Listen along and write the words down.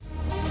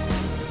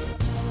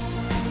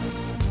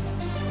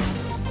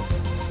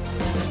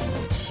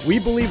We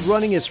believe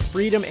running is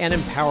freedom and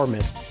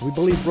empowerment. We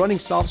believe running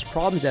solves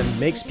problems and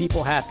makes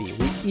people happy.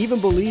 We even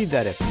believe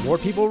that if more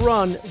people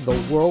run,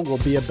 the world will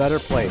be a better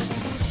place.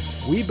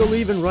 We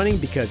believe in running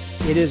because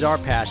it is our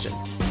passion.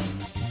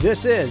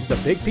 This is the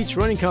Big Peach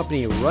Running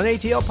Company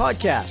RUNATL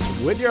Podcast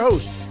with your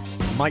host,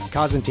 Mike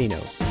Cosentino.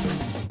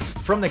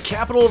 From the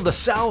capital of the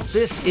South,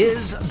 this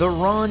is the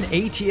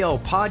RUNATL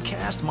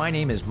Podcast. My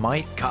name is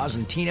Mike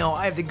Cosentino.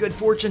 I have the good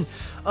fortune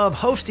of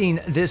hosting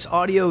this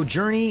audio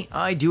journey.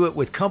 I do it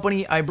with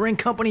company. I bring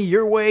company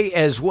your way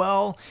as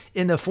well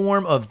in the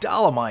form of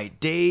Dolomite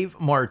Dave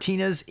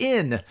Martinez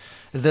in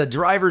the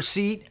driver's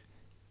seat.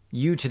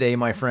 You today,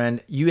 my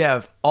friend, you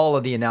have all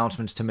of the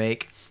announcements to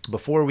make.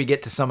 Before we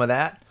get to some of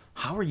that,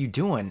 how are you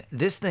doing?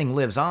 This thing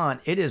lives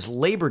on. It is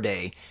Labor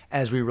Day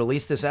as we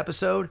release this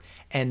episode,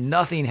 and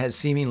nothing has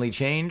seemingly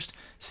changed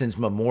since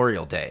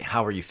Memorial Day.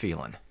 How are you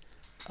feeling?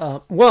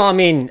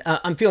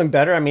 I'm feeling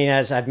better.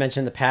 As I've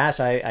mentioned in the past,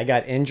 I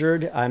got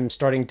injured. I'm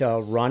starting to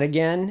run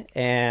again,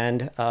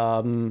 and,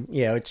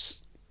 it's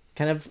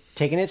kind of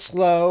taking it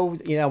slow.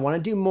 I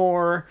want to do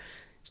more.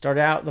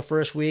 Started out the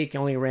first week,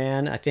 only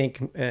ran, I think,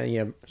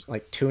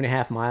 like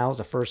 2.5 miles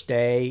the first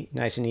day,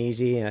 nice and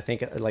easy. And I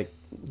think like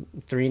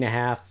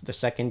 3.5 the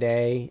second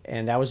day.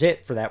 And that was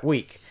it for that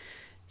week.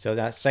 So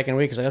that second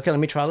week is like, okay, let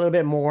me try a little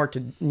bit more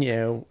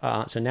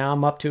so now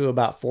I'm up to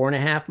about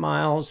 4.5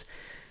 miles.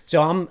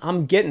 So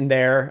I'm getting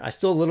there. I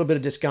still a little bit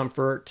of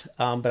discomfort,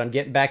 but I'm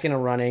getting back into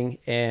running,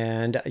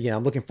 and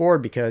I'm looking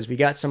forward because we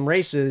got some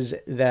races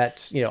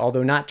that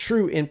although not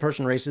true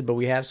in-person races, but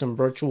we have some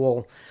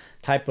virtual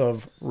type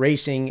of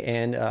racing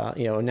and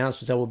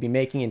announcements that we'll be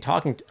making and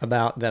talking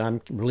about that I'm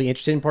really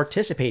interested in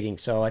participating.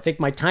 So I think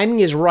my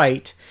timing is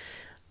right.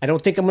 I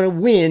don't think I'm going to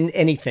win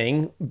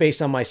anything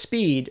based on my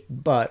speed,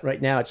 but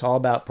right now it's all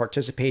about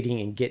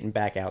participating and getting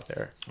back out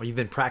there. Well, you've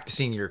been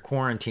practicing your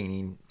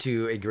quarantining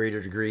to a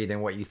greater degree than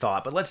what you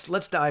thought, but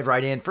let's dive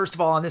right in. First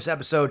of all, on this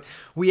episode,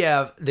 we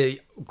have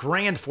the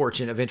grand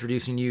fortune of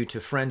introducing you to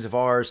friends of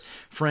ours,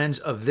 friends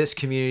of this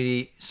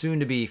community,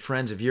 soon to be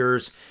friends of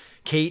yours.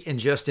 Kate and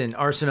Justin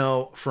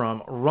Arsenault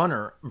from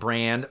Runner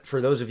brand.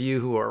 For those of you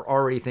who are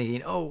already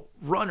thinking, oh,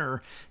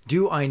 Runner,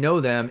 do I know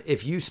them?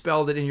 If you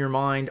spelled it in your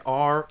mind,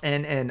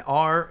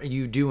 RNNR,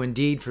 you do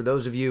indeed. For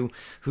those of you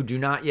who do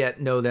not yet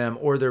know them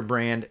or their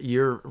brand,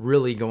 you're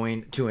really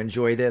going to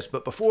enjoy this.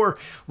 But before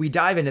we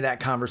dive into that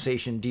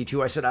conversation,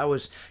 D2, I said I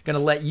was going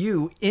to let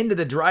you into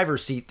the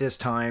driver's seat this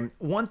time.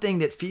 One thing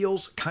that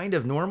feels kind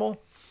of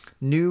normal,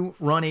 new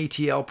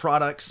RUNATL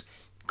products,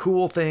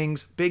 cool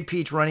things, Big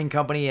Peach Running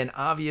Company, and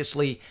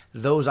obviously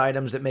those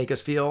items that make us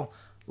feel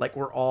like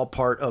we're all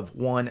part of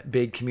one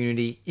big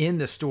community in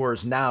the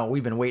stores now.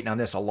 We've been waiting on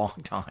this a long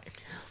time.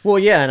 Well,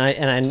 yeah,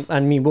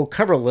 and we'll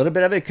cover a little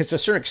bit of it because to a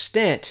certain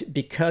extent,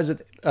 because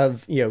of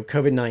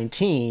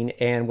COVID-19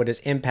 and what has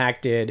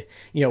impacted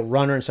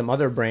Runner and some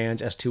other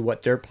brands as to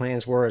what their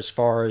plans were as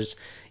far as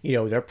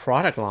their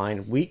product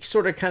line, we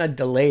sort of kind of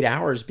delayed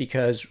ours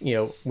because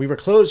we were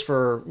closed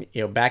for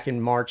back in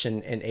March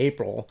and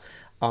April.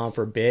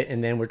 For a bit,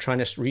 and then we're trying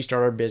to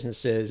restart our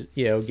businesses,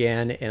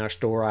 again, in our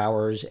store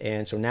hours,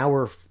 and so now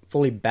we're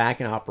fully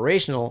back and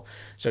operational.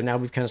 So now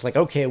we've kind of like,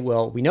 okay,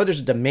 well, we know there's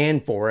a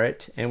demand for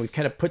it, and we've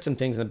kind of put some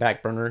things in the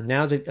back burner.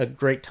 Now's a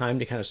great time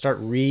to kind of start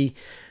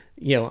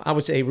I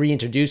would say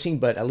reintroducing,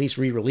 but at least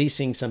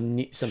re-releasing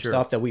some Sure.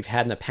 stuff that we've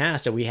had in the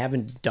past that we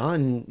haven't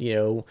done,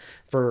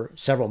 for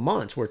several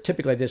months. Where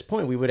typically at this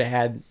point we would have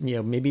had,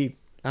 maybe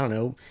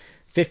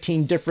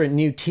 15 different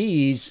new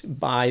teas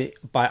by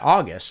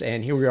August,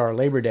 and here we are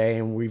Labor Day,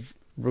 and we've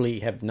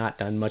really have not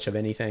done much of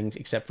anything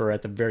except for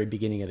at the very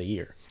beginning of the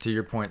year. To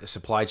your point, the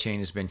supply chain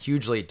has been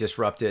hugely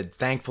disrupted.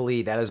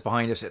 Thankfully, that is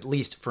behind us, at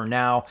least for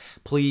now.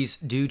 Please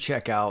do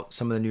check out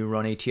some of the new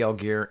RUNATL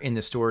gear in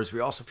the stores.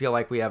 We also feel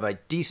like we have a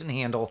decent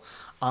handle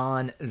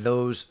on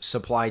those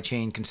supply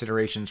chain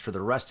considerations for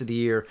the rest of the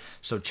year.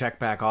 So check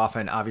back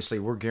often. Obviously,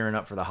 we're gearing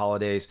up for the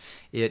holidays.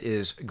 It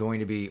is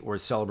going to be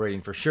worth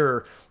celebrating for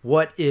sure.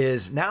 What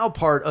is now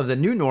part of the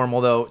new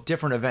normal, though,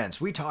 different events.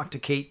 We talked to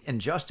Kate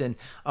and Justin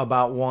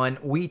about one.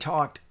 We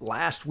talked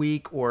last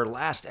week or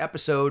last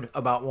episode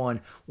about one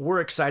we're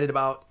excited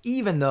about,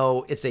 even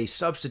though it's a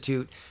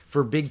substitute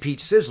for Big Peach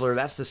Sizzler.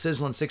 That's the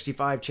Sizzlin'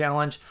 65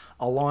 Challenge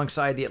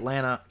alongside the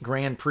Atlanta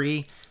Grand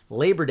Prix.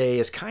 Labor Day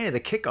is kind of the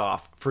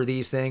kickoff for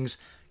these things.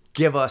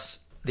 Give us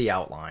the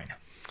outline.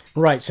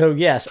 Right. So,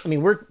 yes,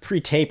 we're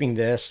pre-taping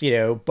this,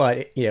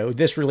 but,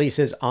 this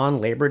releases on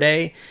Labor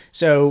Day.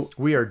 So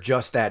we are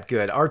just that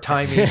good. Our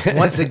timing,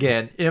 once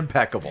again,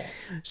 impeccable.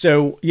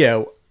 So,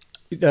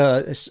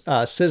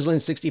 the Sizzling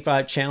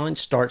 65 Challenge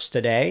starts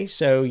today.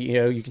 So,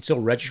 you can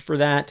still register for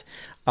that.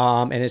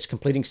 And it's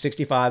completing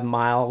 65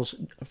 miles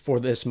for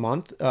this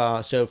month.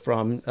 So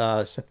from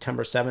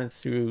September 7th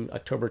through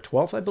October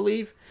 12th, I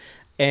believe.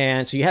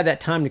 And so you have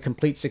that time to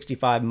complete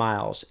 65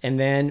 miles. And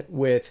then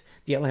with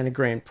the Atlanta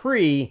Grand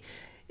Prix,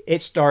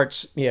 it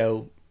starts,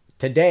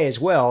 today as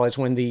well is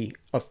when the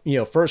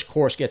first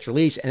course gets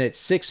released, and it's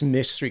 6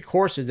 mystery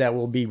courses that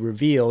will be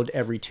revealed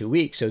every 2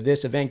 weeks. So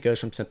this event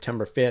goes from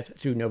September 5th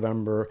through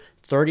November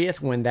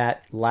 30th when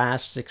that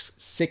last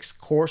six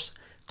course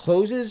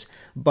closes,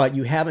 but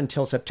you have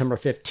until September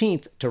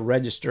 15th to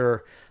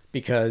register,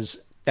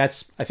 because I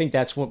think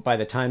that's what, by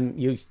the time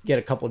you get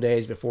a couple of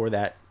days before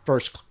that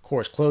first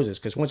course closes,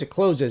 because once it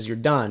closes, you're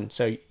done.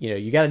 So,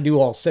 you got to do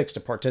all 6 to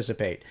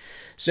participate.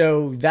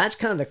 So that's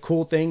kind of the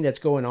cool thing that's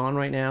going on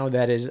right now.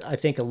 That is, I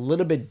think, a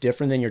little bit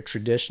different than your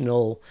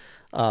traditional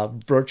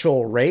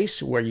virtual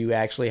race, where you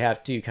actually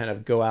have to kind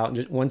of go out and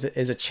just, once it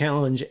is a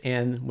challenge.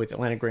 And with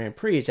Atlanta Grand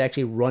Prix, it's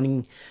actually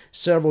running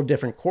several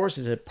different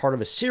courses as part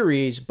of a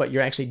series, but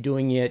you're actually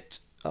doing it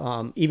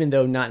even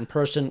though not in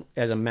person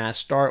as a mass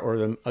start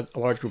or a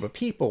large group of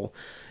people.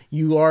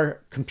 You are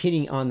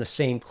competing on the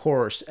same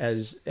course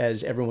as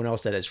everyone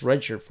else that is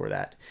registered for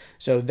that.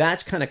 So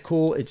that's kind of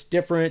cool. It's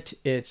different.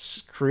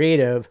 It's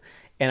creative.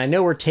 And I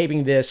know we're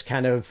taping this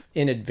kind of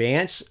in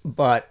advance,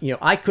 but,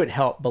 I couldn't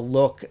help but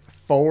look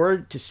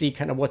forward to see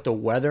kind of what the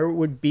weather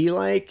would be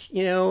like,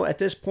 at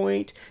this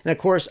point. And of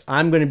course,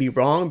 I'm going to be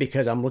wrong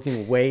because I'm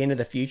looking way into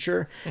the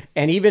future.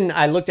 And even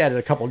I looked at it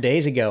a couple of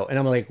days ago and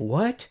I'm like,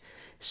 what?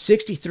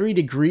 63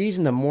 degrees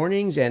in the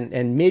mornings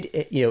and mid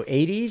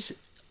 80s.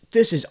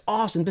 This is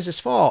awesome. This is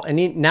fall.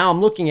 And now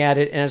I'm looking at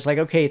it and it's like,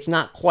 okay, it's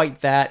not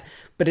quite that,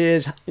 but it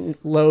is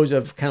lows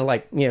of kind of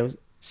like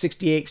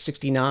 68,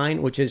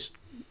 69, which is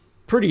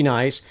pretty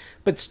nice.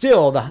 But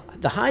still,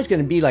 the high is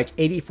going to be like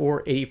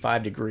 84,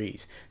 85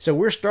 degrees. So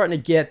we're starting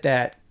to get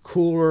that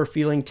cooler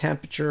feeling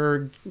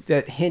temperature,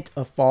 that hint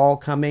of fall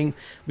coming.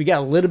 We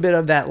got a little bit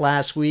of that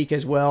last week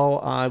as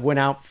well. I went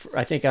out,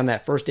 I think on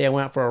that first day I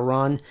went out for a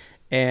run.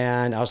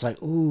 And I was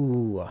like,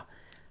 ooh,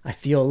 I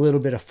feel a little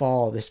bit of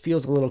fall. This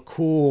feels a little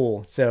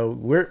cool. So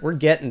we're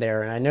getting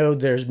there. And I know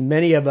there's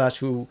many of us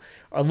who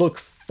look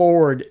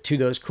forward to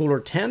those cooler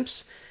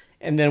temps.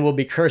 And then we'll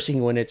be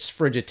cursing when it's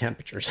frigid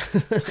temperatures.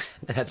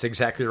 That's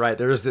exactly right.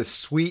 There is this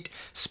sweet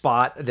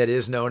spot that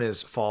is known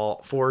as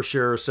fall for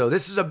sure. So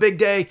this is a big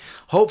day.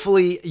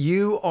 Hopefully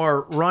you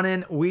are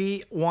running.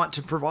 We want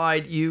to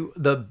provide you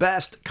the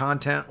best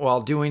content while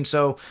doing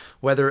so,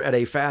 whether at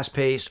a fast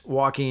pace,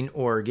 walking,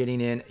 or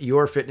getting in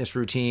your fitness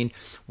routine.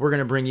 We're going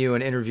to bring you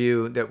an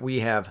interview that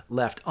we have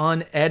left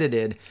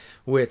unedited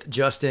with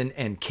Justin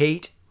and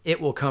Kate. It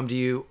will come to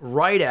you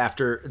right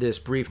after this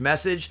brief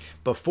message.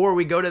 Before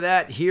we go to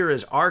that, here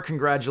is our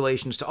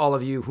congratulations to all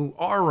of you who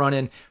are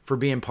running for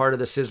being part of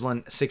the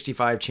Sizzlin'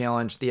 65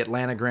 Challenge, the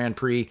Atlanta Grand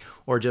Prix,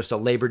 or just a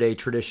Labor Day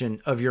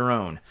tradition of your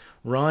own.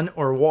 Run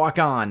or walk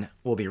on.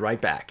 We'll be right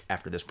back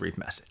after this brief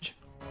message.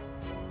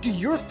 Do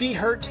your feet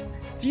hurt?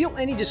 Feel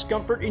any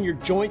discomfort in your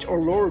joints or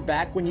lower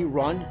back when you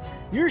run?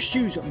 Your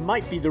shoes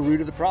might be the root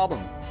of the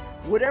problem.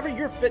 Whatever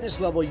your fitness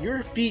level,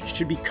 your feet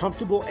should be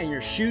comfortable and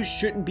your shoes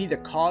shouldn't be the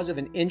cause of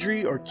an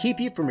injury or keep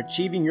you from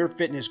achieving your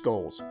fitness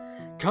goals.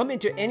 Come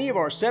into any of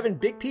our 7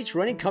 Big Peach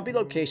Running Company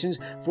locations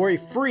for a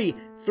free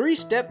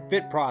 3-step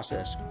fit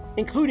process,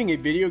 including a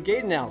video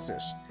gait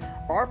analysis.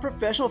 Our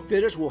professional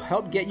fitters will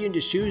help get you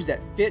into shoes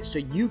that fit so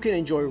you can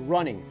enjoy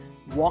running,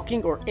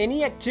 walking, or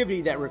any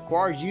activity that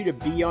requires you to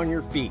be on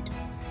your feet.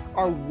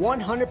 Our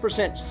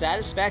 100%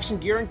 satisfaction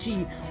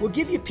guarantee will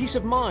give you peace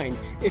of mind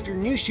if your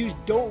new shoes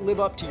don't live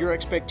up to your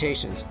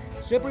expectations.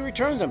 Simply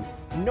return them.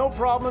 No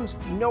problems,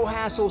 no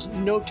hassles,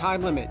 no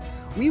time limit.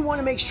 We want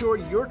to make sure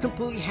you're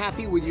completely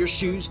happy with your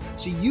shoes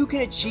so you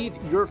can achieve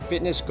your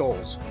fitness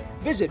goals.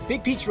 Visit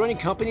Big Peach Running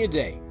Company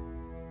today.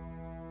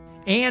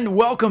 And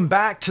welcome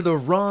back to the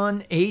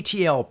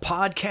RUNATL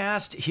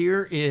Podcast.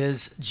 Here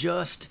is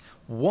just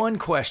one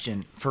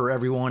question for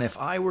everyone. If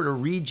I were to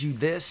read you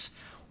this,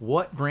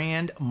 what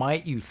brand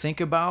might you think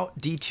about?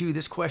 D2,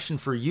 this question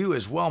for you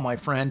as well, my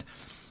friend.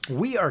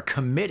 We are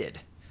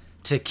committed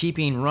to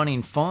keeping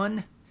running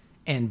fun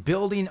and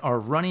building our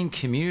running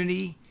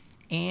community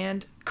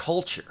and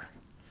culture.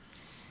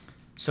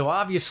 So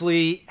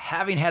obviously,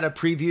 having had a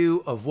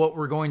preview of what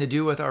we're going to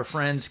do with our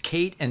friends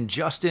Kate and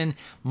Justin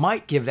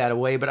might give that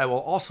away, but I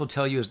will also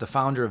tell you, as the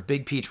founder of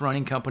Big Peach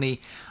Running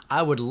Company,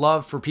 I would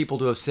love for people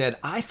to have said,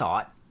 I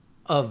thought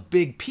of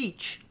Big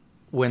Peach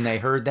when they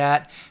heard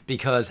that,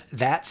 because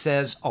that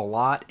says a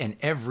lot and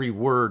every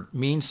word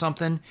means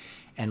something.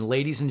 And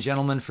ladies and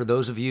gentlemen, for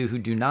those of you who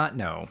do not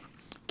know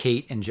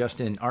Kate and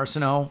Justin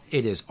Arsenault,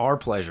 it is our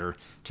pleasure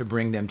to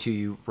bring them to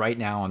you right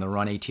now on the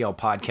RUNATL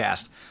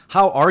Podcast.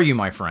 How are you,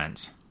 my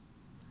friends?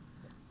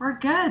 We're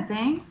good,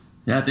 thanks.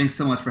 Yeah, thanks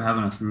so much for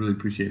having us. We really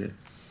appreciate it.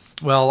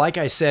 Well, like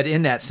I said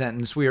in that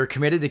sentence, we are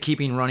committed to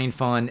keeping running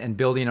fun and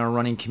building our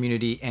running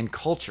community and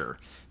culture.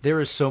 There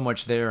is so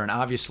much there, and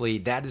obviously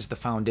that is the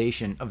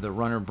foundation of the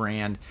Runner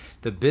brand,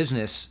 the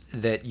business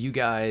that you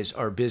guys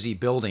are busy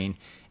building,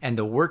 and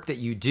the work that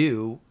you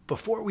do.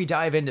 Before we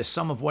dive into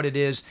some of what it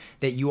is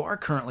that you are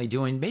currently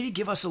doing, maybe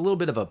give us a little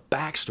bit of a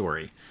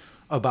backstory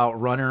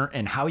about Runner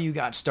and how you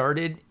got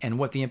started and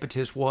what the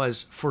impetus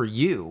was for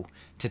you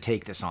to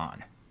take this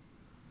on.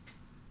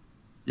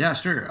 Yeah,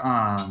 sure.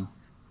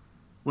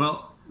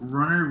 Well,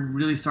 Runner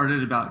really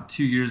started about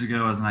 2 years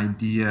ago as an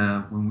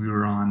idea when we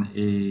were on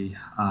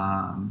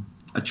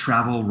a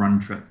travel run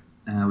trip.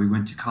 We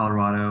went to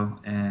Colorado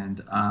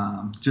and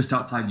just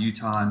outside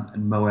Utah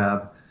and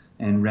Moab,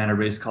 and ran a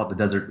race called the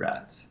Desert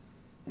Rats.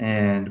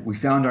 And we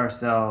found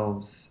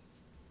ourselves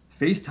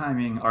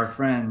FaceTiming our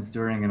friends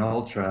during an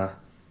ultra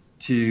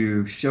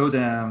to show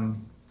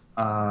them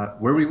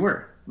where we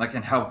were, like,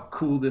 and how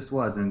cool this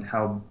was, and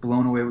how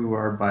blown away we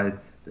were by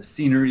the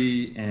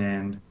scenery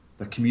and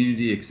the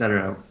community,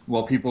 etc.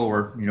 While people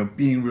were,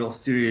 being real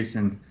serious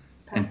and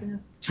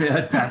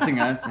passing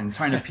us and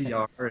trying to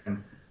PR.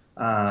 And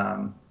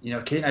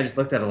Kate and I just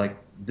looked at it like,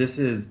 this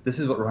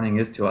is what running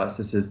is to us.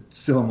 This is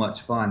so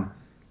much fun.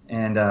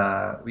 And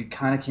we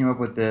kind of came up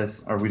with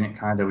this, or we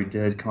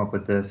did come up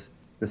with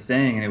the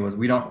saying, and it was,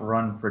 we don't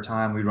run for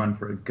time, we run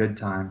for a good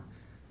time.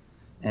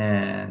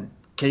 And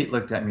Kate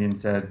looked at me and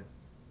said,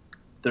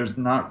 there's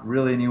not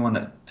really anyone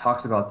that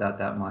talks about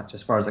that much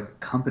as far as like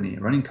a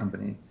running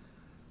company.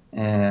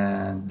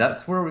 And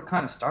that's where we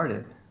kind of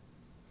started.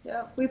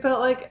 Yeah, we felt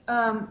like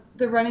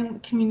the running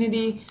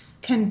community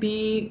can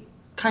be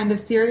kind of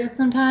serious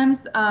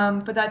sometimes,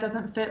 but that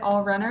doesn't fit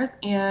all runners.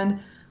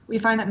 And we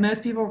find that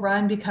most people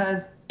run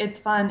because it's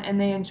fun and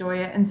they enjoy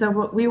it. And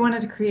so we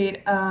wanted to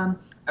create a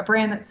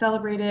brand that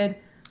celebrated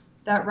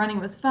that running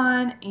was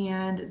fun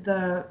and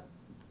the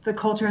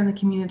culture and the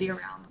community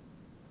around.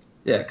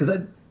 Yeah, because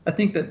I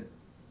think that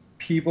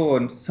people,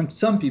 and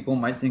some people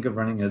might think of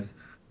running as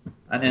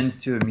an ends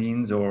to a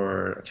means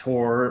or a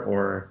chore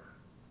or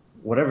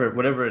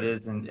whatever it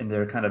is in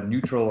their kind of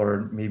neutral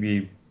or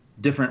maybe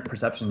different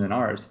perception than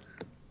ours.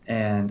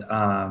 And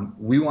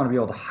we want to be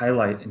able to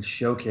highlight and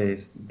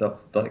showcase the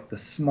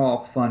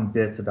small fun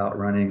bits about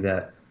running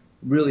that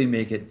really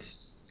make it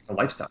a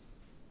lifestyle.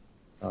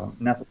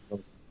 And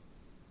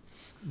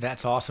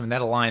that's awesome.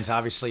 That aligns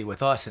obviously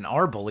with us and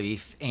our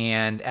belief.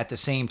 And at the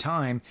same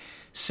time,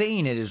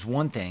 saying it is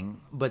one thing,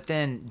 but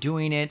then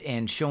doing it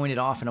and showing it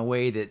off in a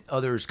way that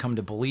others come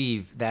to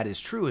believe that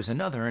is true is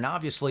another. And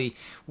obviously,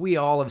 we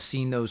all have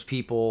seen those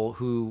people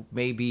who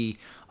may be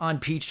on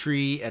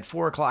Peachtree at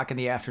 4 o'clock in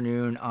the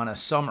afternoon on a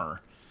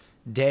summer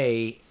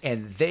day,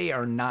 and they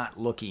are not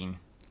looking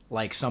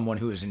like someone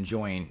who is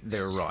enjoying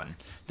their run.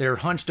 They're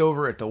hunched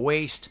over at the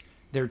waist.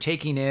 They're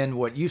taking in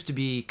what used to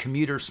be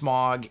commuter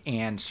smog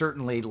and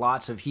certainly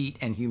lots of heat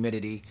and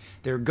humidity.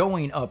 They're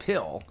going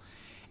uphill.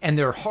 And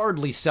they're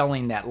hardly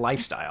selling that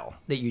lifestyle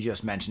that you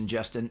just mentioned,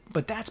 Justin.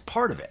 But that's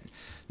part of it.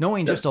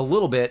 Knowing just a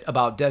little bit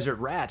about Desert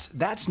Rats,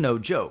 that's no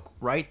joke,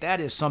 right?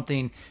 That is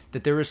something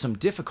that there is some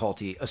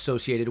difficulty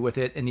associated with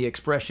it. And the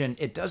expression,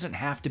 it doesn't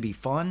have to be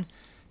fun,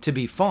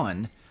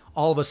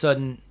 all of a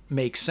sudden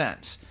makes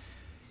sense.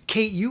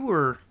 Kate, you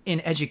were in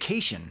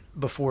education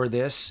before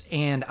this,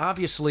 and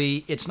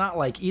obviously it's not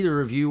like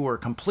either of you were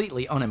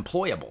completely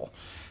unemployable.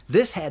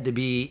 This had to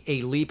be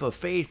a leap of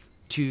faith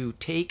to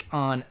take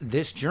on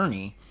this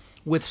journey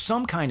with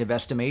some kind of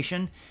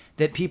estimation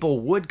that people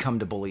would come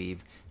to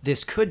believe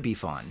this could be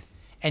fun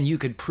and you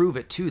could prove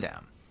it to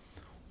them.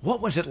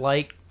 What was it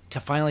like to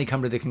finally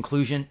come to the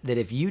conclusion that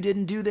if you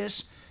didn't do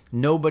this,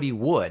 nobody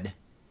would,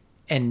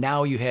 and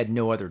now you had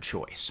no other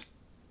choice?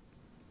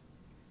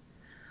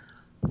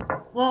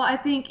 Well, I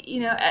think,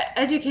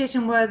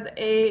 education was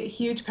a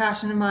huge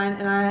passion of mine,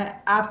 and I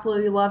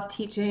absolutely love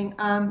teaching.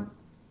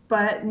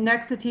 But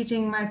next to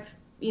teaching,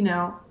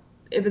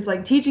 it was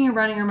like teaching and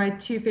running are my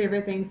two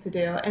favorite things to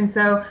do. And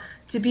so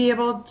to be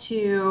able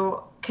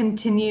to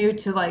continue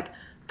to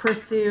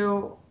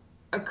pursue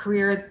a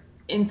career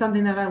in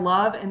something that I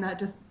love, and that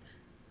just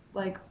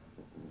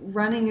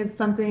running is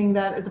something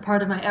that is a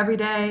part of my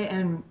everyday.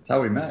 And it's how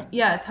we met.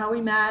 Yeah, it's how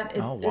we met.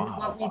 It's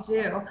what we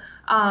do.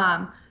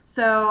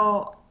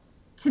 So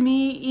to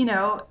me,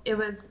 it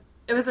was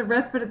a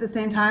risk, but at the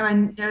same time, I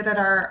know that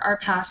our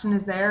passion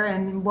is there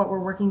and what we're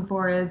working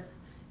for is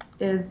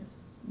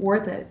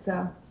worth it.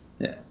 So.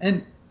 Yeah,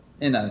 and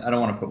I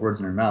don't want to put words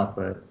in her mouth,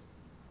 but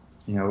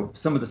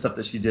some of the stuff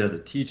that she did as a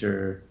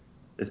teacher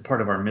is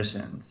part of our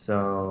mission.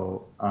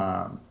 So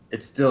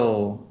it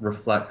still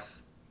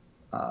reflects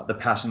the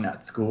passion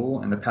at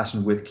school and the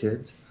passion with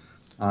kids,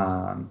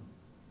 and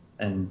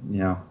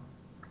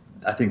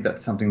I think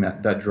that's something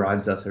that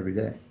drives us every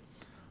day.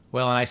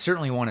 Well, and I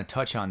certainly want to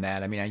touch on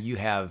that. I mean, you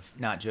have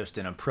not just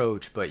an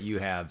approach, but you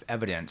have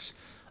evidence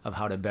of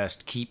how to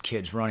best keep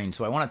kids running.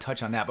 So I want to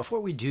touch on that. Before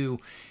we do,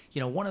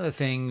 one of the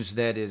things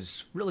that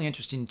is really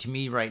interesting to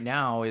me right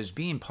now is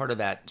being part of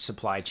that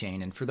supply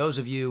chain. And for those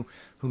of you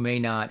who may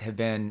not have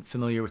been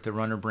familiar with the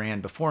Runner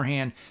brand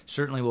beforehand,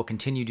 certainly we'll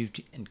continue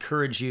to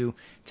encourage you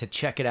to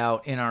check it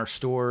out in our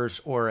stores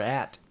or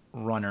at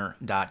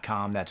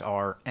runner.com. That's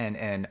RNNR.com.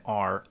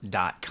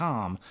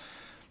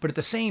 But at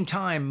the same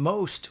time,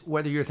 most,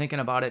 whether you're thinking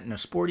about it in a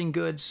sporting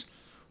goods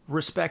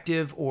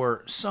perspective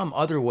or some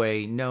other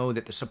way, know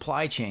that the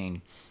supply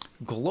chain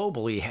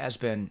globally has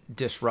been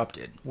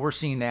disrupted. We're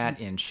seeing that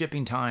in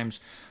shipping times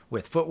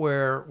with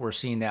footwear. We're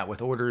seeing that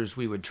with orders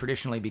we would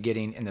traditionally be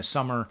getting in the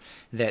summer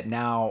that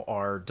now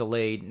are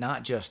delayed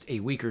not just a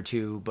week or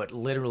two, but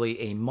literally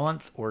a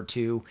month or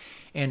two.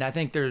 And I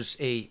think there's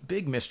a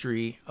big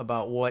mystery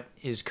about what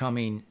is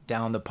coming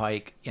down the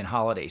pike in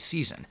holiday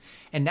season.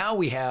 And now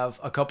we have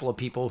a couple of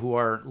people who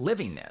are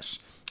living this,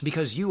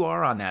 because you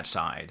are on that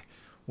side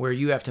where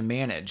you have to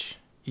manage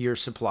your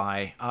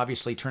supply,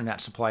 obviously turn that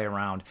supply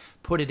around,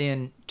 put it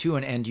in to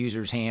an end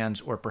user's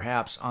hands, or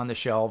perhaps on the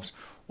shelves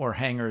or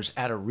hangers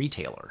at a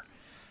retailer.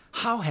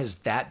 How has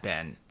that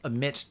been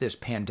amidst this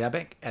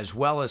pandemic, as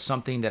well as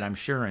something that I'm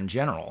sure in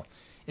general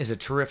is a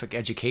terrific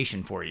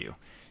education for you?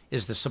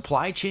 Is the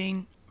supply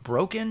chain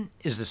broken?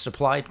 Is the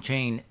supply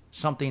chain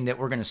something that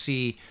we're going to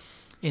see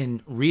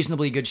in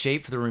reasonably good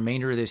shape for the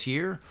remainder of this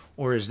year?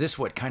 Or is this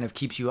what kind of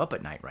keeps you up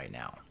at night right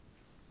now?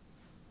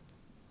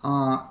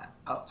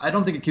 I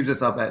don't think it keeps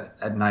us up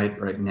at night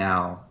right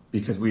now,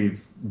 because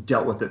we've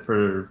dealt with it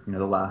for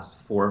the last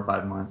 4 or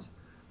 5 months.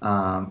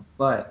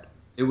 But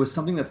it was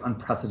something that's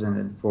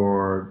unprecedented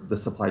for the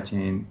supply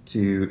chain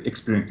to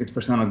experience,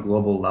 especially on a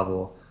global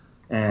level.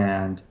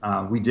 And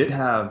we did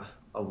have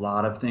a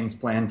lot of things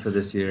planned for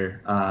this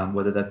year,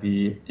 whether that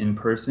be in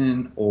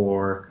person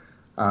or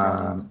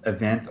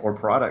events or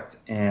product,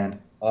 and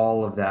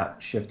all of that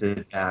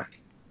shifted back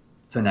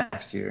to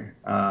next year.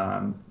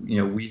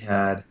 We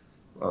had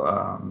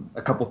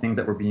a couple things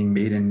that were being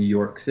made in New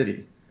York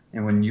City,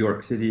 and when New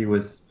York City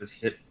was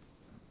hit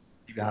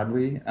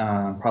badly,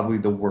 probably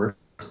the worst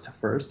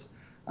first,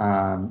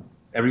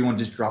 everyone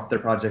just dropped their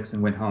projects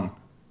and went home.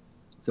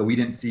 So we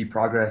didn't see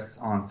progress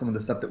on some of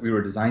the stuff that we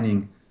were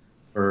designing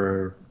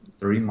for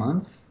 3.5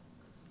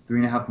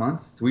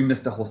 months. So we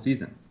missed a whole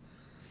season.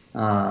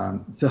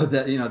 So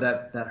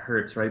that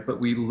hurts, right? But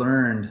we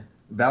learned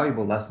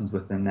valuable lessons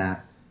within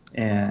that,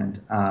 and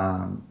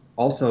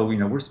also,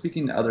 we're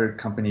speaking to other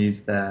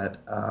companies that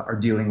are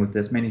dealing with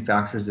this,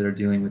 manufacturers that are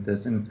dealing with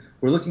this, and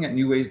we're looking at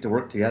new ways to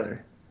work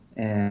together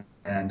and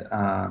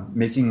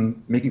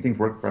making things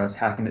work for us,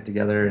 hacking it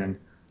together, and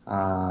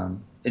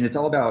it's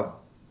all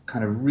about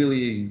kind of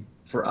really,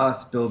 for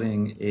us,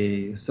 building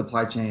a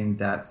supply chain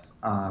that's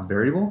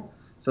variable,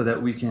 so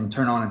that we can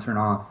turn on and turn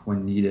off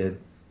when needed.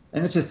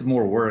 And it's just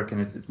more work, and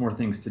it's more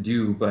things to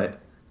do, but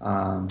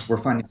we're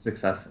finding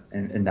success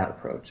in that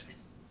approach.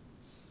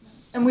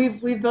 And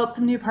we've built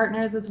some new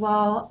partners as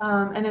well,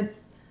 and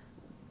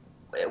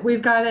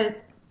we've got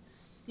it.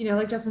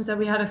 Like Justin said,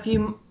 we've had a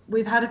few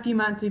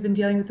months. We've been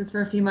dealing with this for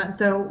a few months,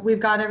 so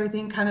we've got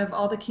everything kind of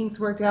all the kinks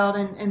worked out,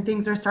 and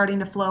things are starting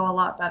to flow a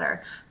lot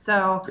better.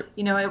 So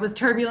it was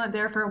turbulent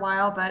there for a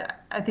while, but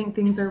I think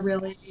things are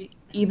really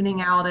evening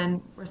out, and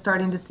we're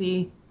starting to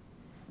see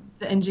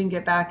the engine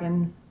get back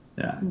in.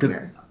 Yeah, because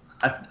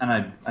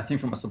I think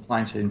from a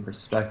supply chain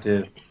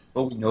perspective,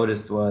 what we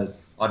noticed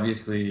was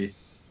obviously,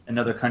 in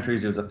other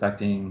countries, it was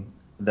affecting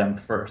them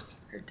first,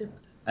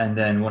 and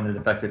then when it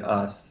affected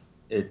us,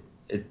 it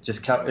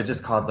just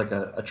caused like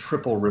a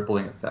triple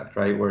rippling effect,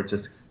 right? Where it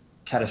just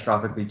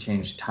catastrophically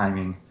changed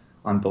timing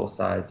on both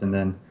sides. And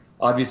then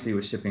obviously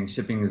with shipping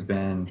has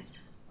been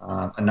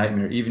a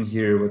nightmare, even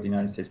here with the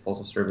United States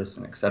Postal Service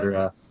and et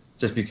cetera,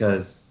 just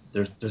because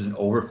there's an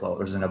overflow,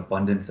 there's an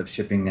abundance of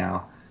shipping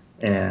now,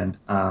 and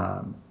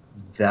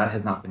that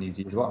has not been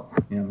easy as well.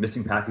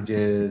 Missing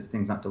packages,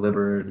 things not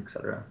delivered, et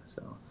cetera.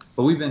 So.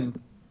 But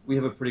we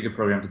have a pretty good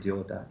program to deal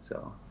with that.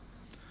 So,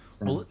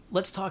 well,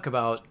 let's talk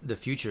about the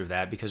future of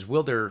that, because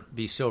will there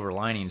be silver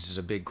linings is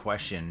a big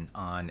question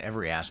on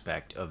every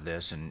aspect of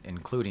this, and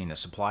including the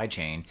supply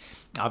chain.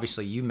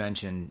 Obviously, you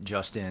mentioned,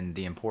 Justin,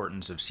 the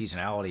importance of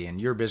seasonality in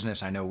your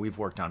business. I know we've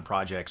worked on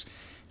projects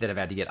that have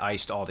had to get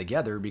iced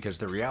altogether, because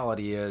the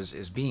reality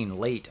is being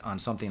late on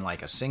something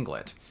like a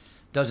singlet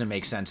doesn't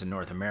make sense in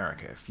North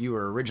America. If you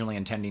were originally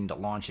intending to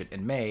launch it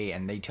in May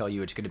and they tell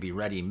you it's going to be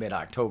ready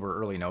mid-October,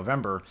 early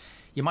November,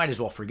 you might as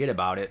well forget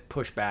about it,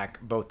 push back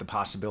both the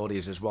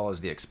possibilities as well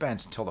as the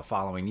expense until the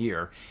following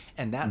year,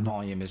 and that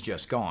volume is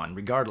just gone,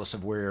 regardless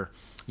of where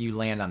you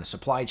land on the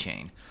supply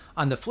chain.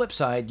 On the flip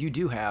side, you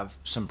do have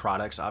some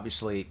products,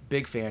 obviously,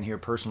 big fan here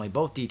personally,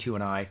 both D2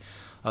 and I,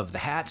 of the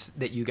hats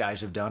that you guys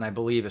have done. I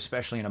believe,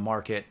 especially in a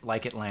market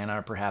like Atlanta,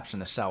 or perhaps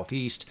in the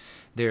Southeast,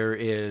 there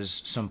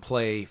is some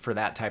play for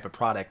that type of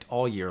product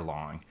all year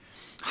long.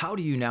 How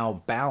do you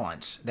now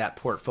balance that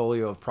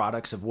portfolio of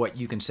products of what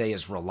you can say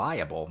is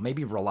reliable,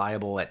 maybe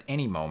reliable at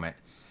any moment,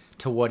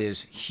 to what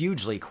is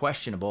hugely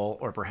questionable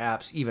or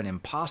perhaps even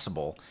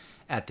impossible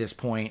at this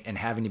point and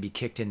having to be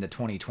kicked into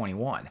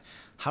 2021?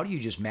 How do you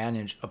just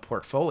manage a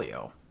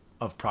portfolio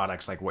of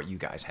products like what you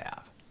guys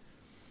have?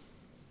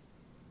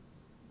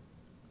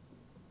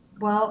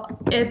 Well,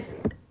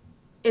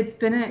 it's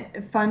been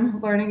a fun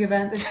learning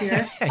event this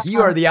year. You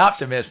are the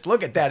optimist.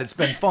 Look at that. It's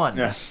been fun.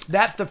 Yeah.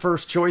 That's the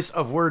first choice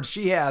of words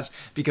she has,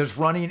 because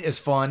running is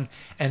fun.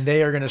 And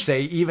they are going to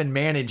say even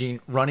managing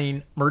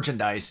running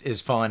merchandise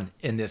is fun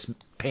in this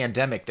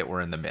pandemic that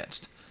we're in the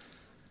midst.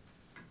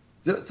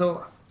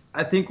 So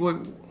I think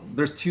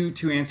there's two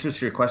answers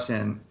to your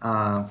question,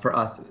 for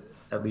us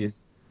at least.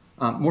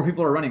 more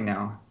people are running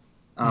now.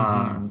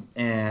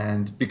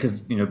 And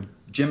because,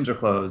 gyms are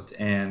closed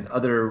and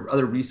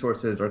other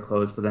resources are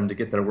closed for them to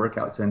get their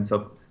workouts in.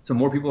 So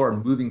more people are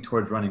moving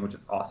towards running, which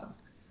is awesome.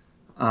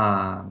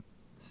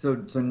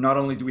 So not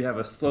only do we have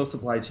a slow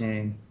supply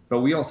chain,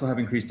 but we also have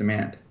increased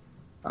demand.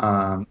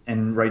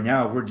 And right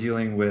now we're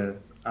dealing with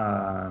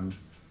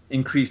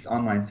increased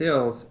online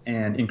sales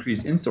and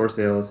increased in-store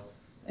sales,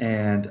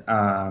 and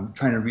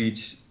trying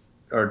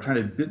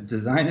to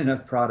design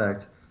enough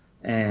product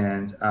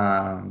and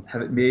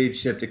have it made,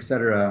 shipped,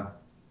 etc.,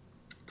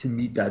 to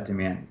meet that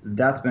demand.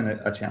 That's been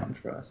a challenge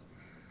for us.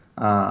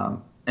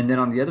 And then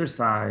on the other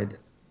side,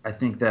 I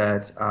think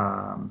that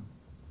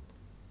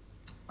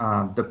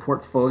the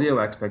portfolio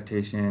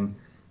expectation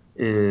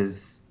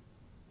is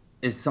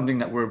something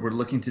that we're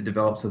looking to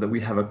develop so that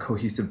we have a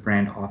cohesive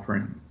brand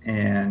offering.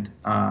 And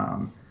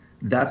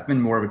that's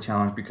been more of a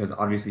challenge because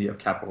obviously you have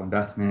capital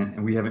investment,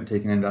 and we haven't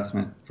taken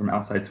investment from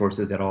outside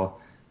sources at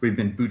all. We've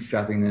been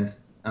bootstrapping this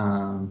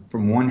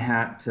from one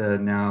hat to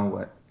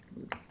now,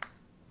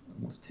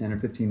 almost 10 or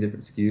 15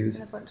 different SKUs.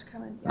 And a bunch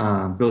coming.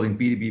 Yeah. Building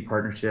B2B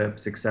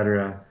partnerships,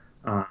 etc.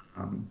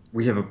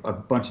 We have a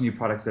bunch of new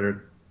products that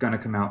are going to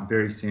come out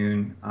very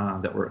soon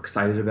that we're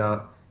excited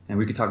about, and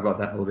we could talk about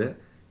that a little bit.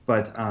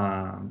 But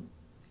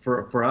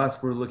for us,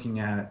 we're looking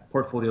at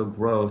portfolio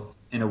growth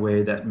in a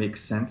way that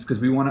makes sense because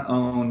we want to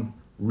own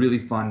really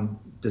fun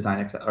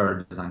design.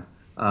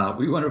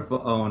 We want to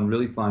own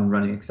really fun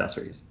running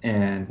accessories,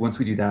 and once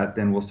we do that,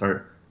 then we'll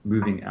start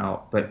moving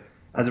out. But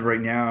as of right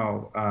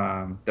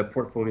now, the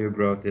portfolio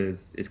growth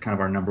is kind of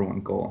our number one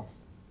goal.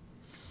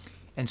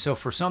 And so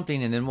for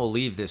something, and then we'll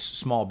leave this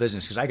small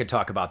business, because I could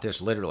talk about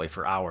this literally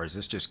for hours.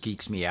 This just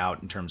geeks me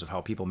out in terms of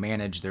how people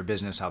manage their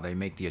business, how they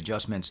make the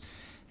adjustments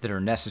that are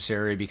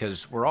necessary,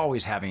 because we're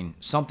always having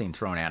something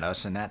thrown at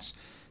us, and that's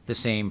the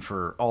same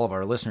for all of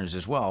our listeners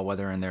as well,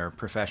 whether in their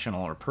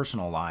professional or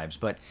personal lives.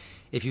 But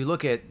if you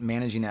look at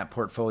managing that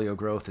portfolio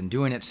growth and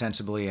doing it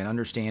sensibly and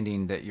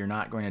understanding that you're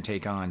not going to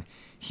take on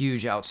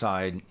huge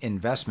outside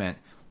investment,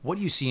 what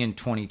do you see in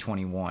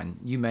 2021?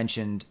 You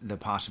mentioned the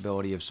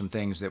possibility of some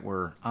things that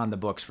were on the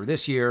books for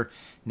this year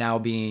now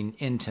being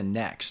into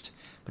next.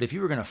 But if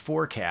you were going to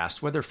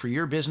forecast, whether for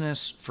your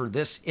business, for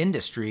this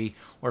industry,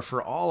 or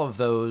for all of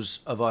those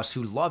of us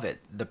who love it,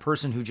 the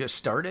person who just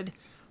started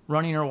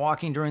running or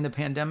walking during the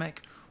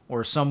pandemic,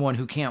 or someone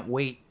who can't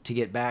wait to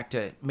get back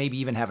to maybe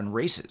even having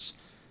races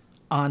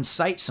on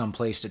site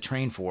someplace to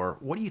train for,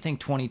 what do you think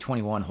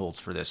 2021 holds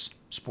for this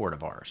sport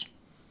of ours?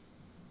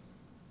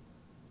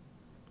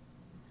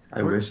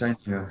 I wish I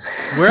knew.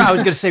 I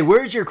was going to say,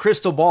 where's your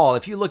crystal ball?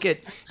 If you look at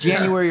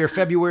January or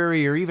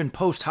February or even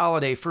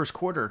post-holiday first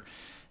quarter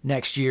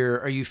next year,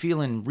 are you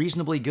feeling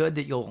reasonably good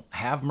that you'll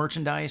have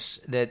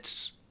merchandise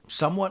that's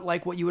somewhat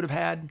like what you would have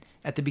had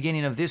at the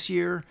beginning of this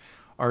year?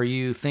 Are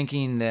you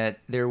thinking that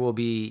there will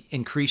be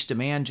increased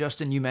demand?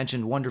 Justin, you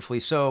mentioned wonderfully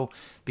so,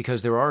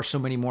 because there are so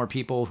many more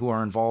people who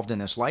are involved in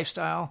this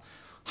lifestyle.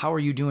 How are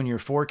you doing your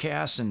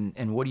forecasts,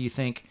 and what do you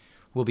think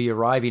will be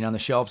arriving on the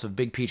shelves of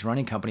Big Peach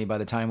Running Company by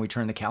the time we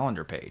turn the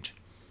calendar page?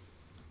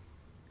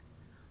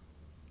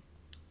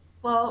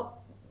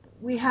 Well,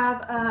 we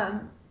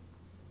have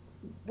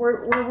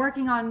we're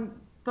working on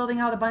building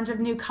out a bunch of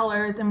new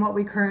colors in what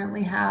we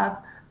currently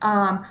have,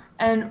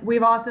 and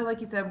we've also, like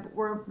you said,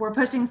 we're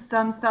pushing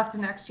some stuff to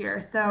next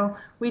year. So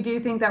we do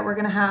think that we're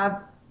gonna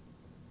have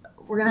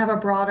a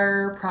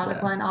broader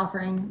product line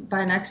offering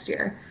by next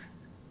year.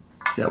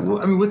 Yeah,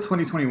 well, I mean, with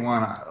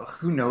 2021,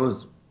 who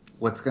knows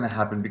what's going to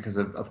happen because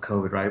of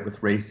COVID, right?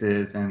 With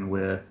races and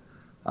with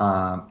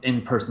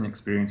in-person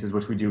experiences,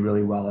 which we do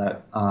really well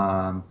at.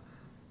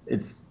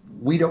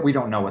 We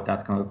don't know what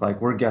that's going to look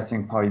like. We're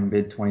guessing probably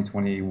mid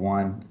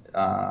 2021,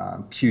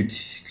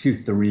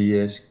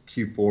 Q3-ish,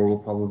 Q4 will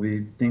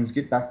probably things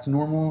get back to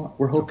normal.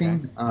 We're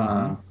hoping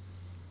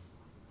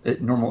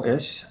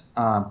normal-ish.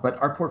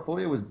 But our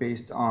portfolio was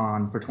based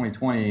on for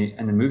 2020,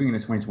 and then moving into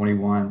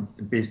 2021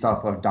 based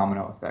off of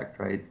domino effect,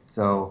 right?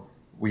 So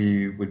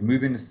we would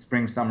move into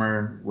spring,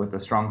 summer with a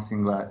strong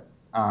singlet.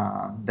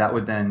 That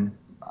would then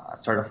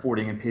start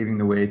affording and paving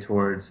the way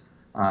towards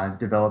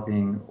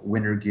developing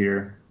winter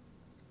gear.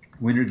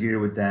 Winter gear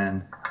would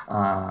then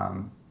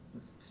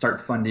start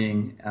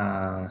funding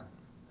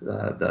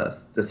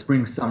the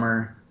spring,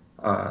 summer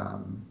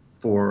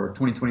for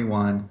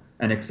 2021,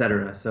 and et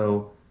cetera.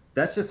 So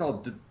that's just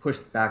all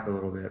pushed back a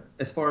little bit.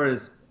 As far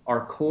as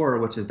our core,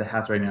 which is the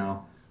hats right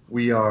now,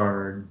 we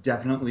are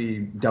definitely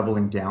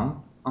doubling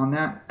down on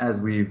that as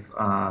we've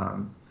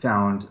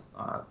found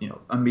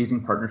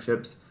amazing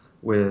partnerships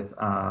with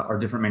our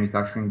different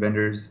manufacturing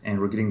vendors, and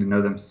we're getting to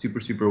know them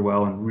super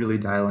well and really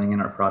dialing in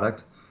our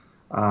product.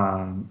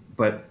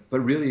 But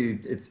really,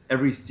 it's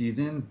every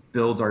season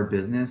builds our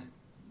business,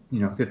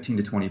 15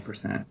 to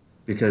 20%,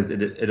 because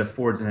it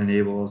affords and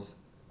enables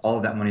all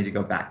of that money to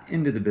go back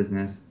into the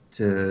business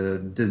to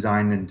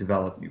design and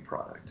develop new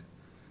product.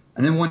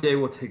 And then one day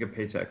we'll take a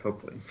paycheck,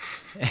 hopefully.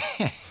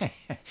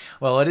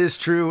 Well, it is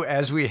true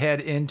as we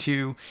head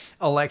into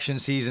election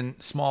season,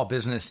 small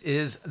business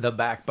is the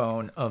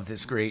backbone of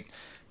this great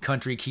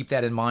country. Keep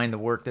that in mind, the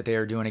work that they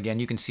are doing. Again,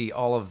 you can see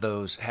all of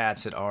those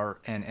hats at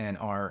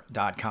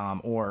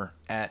RNNR.com or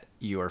at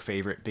your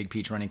favorite Big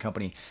Peach Running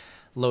Company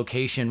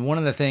location. One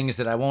of the things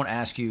that I won't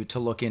ask you to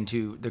look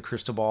into the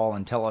crystal ball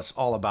and tell us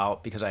all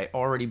about, because I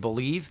already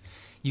believe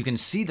you can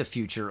see the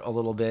future a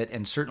little bit,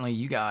 and certainly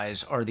you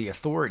guys are the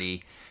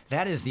authority.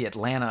 That is the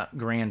Atlanta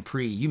Grand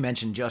Prix. You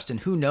mentioned, Justin,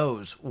 who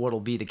knows what'll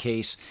be the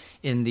case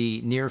in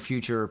the near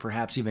future, or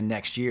perhaps even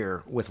next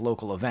year with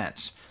local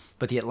events.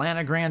 But the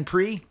Atlanta Grand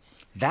Prix,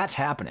 that's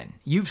happening.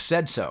 You've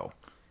said so.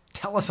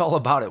 Tell us all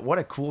about it. What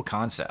a cool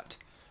concept.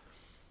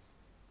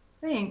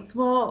 Thanks.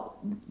 Well,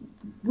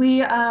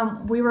 we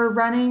were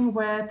running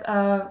with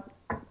Kyle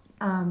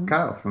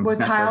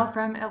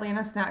from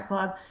Atlanta Snack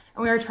Club,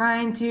 and we were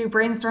trying to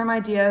brainstorm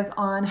ideas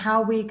on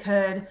how we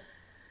could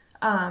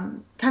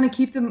kind of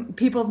keep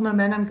people's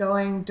momentum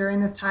going during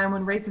this time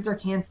when races are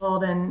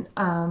canceled, and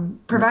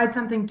provide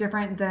something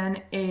different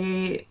than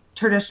a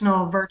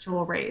traditional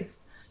virtual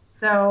race.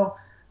 So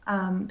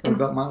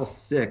about mile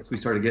 6, we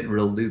started getting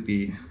real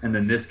loopy, and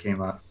then this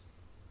came up.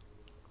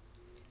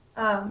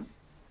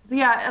 So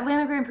yeah,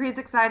 Atlanta Grand Prix is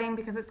exciting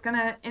because it's going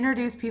to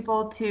introduce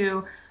people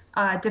to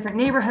different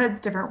neighborhoods,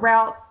 different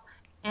routes,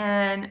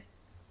 and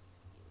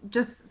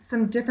just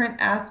some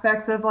different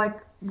aspects of like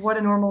what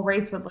a normal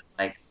race would look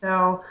like.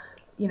 So,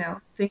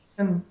 think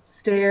some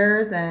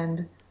stairs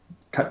and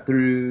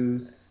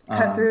cut-throughs,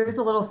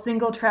 a little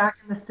single track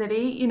in the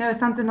city,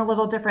 something a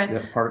little different.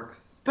 Yeah,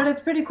 parks. But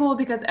it's pretty cool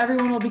because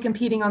everyone will be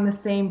competing on the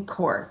same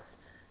course,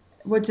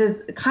 which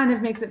is kind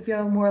of makes it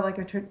feel more like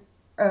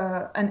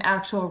an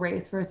actual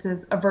race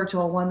versus a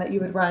virtual one that you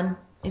would run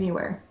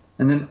anywhere.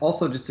 And then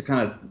also just to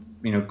kind of,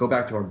 go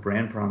back to our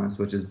brand promise,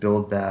 which is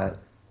build that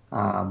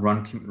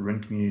run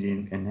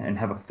community and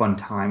have a fun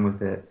time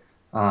with it.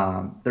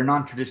 They're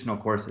non-traditional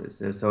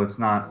courses, so it's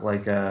not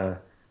like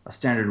a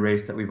standard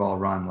race that we've all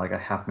run, like a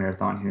half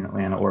marathon here in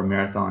Atlanta or a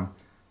marathon,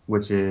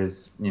 which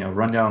is,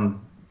 run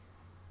down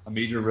a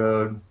major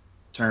road,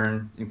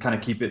 turn, and kind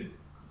of keep it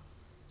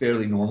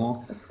fairly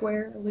normal. A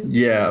square, a loop.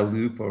 Yeah, a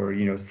loop,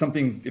 or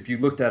something. If you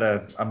looked at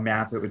a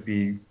map, it would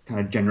be kind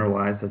of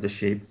generalized as a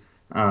shape.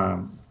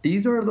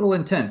 These are a little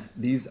intense.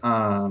 These,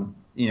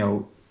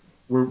 we're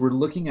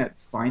looking at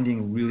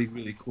finding really,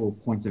 really cool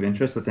points of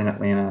interest within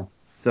Atlanta.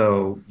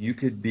 So you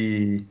could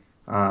be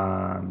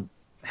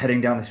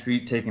heading down the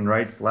street, taking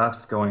rights,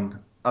 lefts, going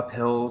up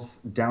hills,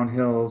 down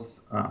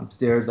hills,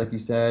 stairs, like you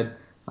said,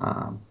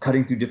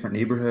 cutting through different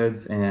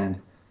neighborhoods. And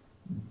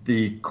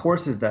the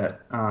courses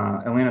that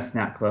Atlanta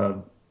Snack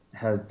Club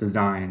has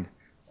designed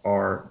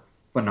are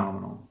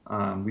phenomenal.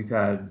 We've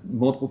had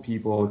multiple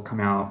people come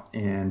out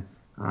and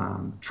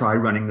try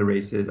running the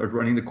races or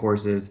running the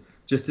courses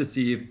just to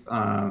see if,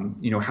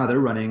 how they're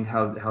running,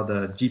 how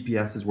the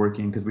GPS is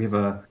working, because we have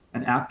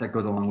an app that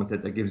goes along with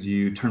it that gives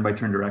you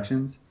turn-by-turn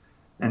directions.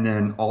 And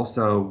then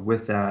also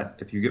with that,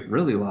 if you get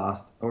really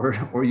lost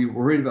or you're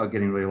worried about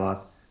getting really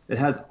lost, it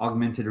has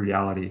augmented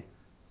reality.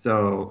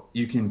 So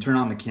you can turn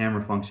on the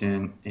camera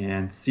function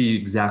and see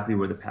exactly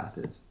where the path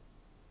is.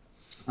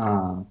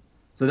 So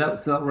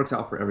that works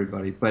out for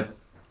everybody. But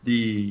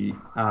the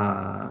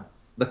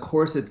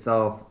course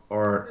itself,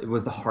 it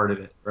was the heart of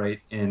it,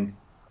 right? And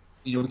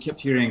we kept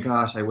hearing,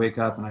 "Gosh, I wake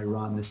up and I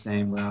run the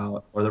same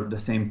route or the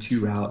same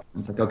 2 routes."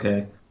 And it's like,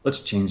 okay, let's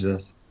change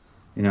this.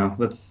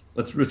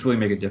 Let's really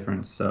make a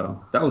difference.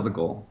 So that was the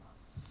goal.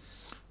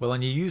 Well,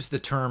 and you used the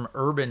term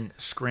urban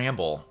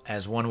scramble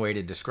as one way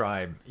to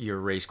describe your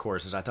race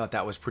courses. I thought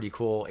that was pretty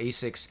cool.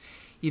 ASICS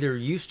either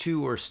used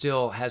to or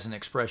still has an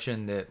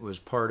expression that was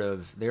part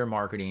of their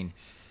marketing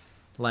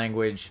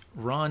language,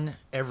 run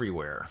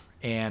everywhere.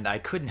 And I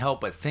couldn't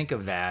help but think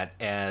of that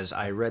as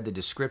I read the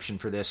description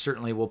for this.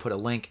 Certainly we'll put a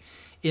link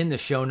in the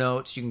show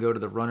notes. You can go to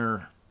the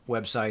Runner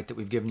website that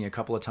we've given you a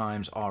couple of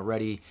times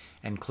already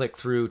and click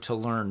through to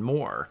learn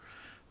more.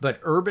 But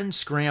urban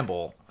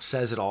scramble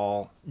says it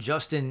all.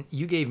 Justin,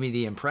 you gave me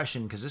the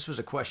impression, because this was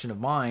a question of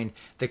mine,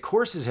 that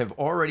courses have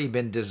already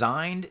been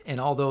designed, and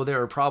although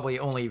there are probably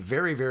only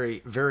very,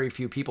 very, very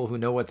few people who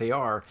know what they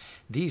are,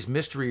 these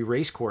mystery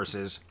race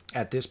courses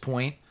at this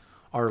point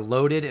are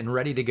loaded and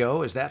ready to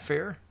go. Is that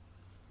fair?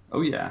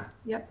 Oh, yeah.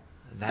 Yep.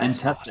 That's and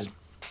tested. Awesome.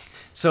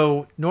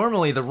 So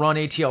normally the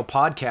RUNATL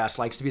Podcast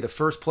likes to be the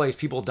first place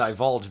people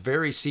divulge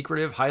very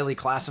secretive, highly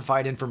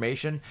classified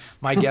information.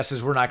 My guess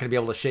is we're not going to be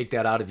able to shake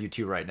that out of you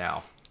two right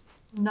now.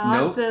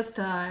 Not this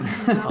time.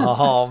 No.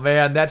 Oh,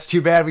 man, that's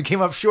too bad. We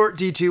came up short,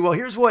 D2. Well,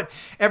 here's what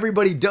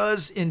everybody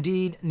does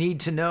indeed need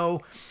to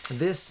know.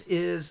 This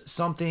is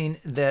something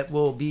that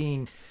will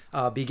be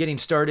getting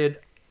started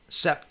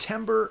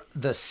September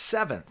the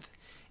 7th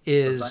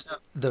is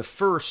the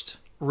first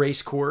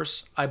race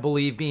course, I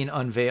believe, being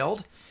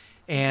unveiled.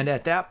 And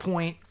at that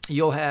point,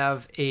 you'll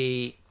have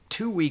a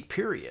 2-week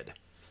period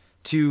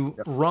to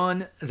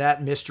run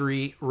that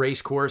mystery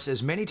race course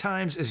as many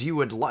times as you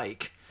would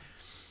like,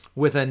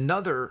 with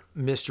another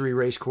mystery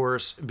race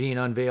course being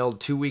unveiled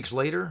 2 weeks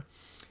later.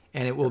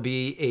 And it will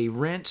be a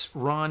rinse,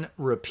 run,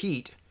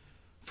 repeat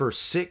for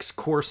 6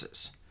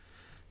 courses.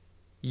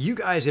 You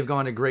guys have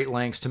gone to great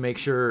lengths to make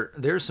sure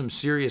there's some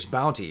serious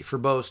bounty for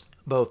both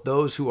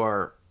those who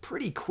are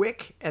pretty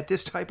quick at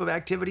this type of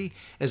activity,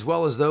 as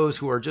well as those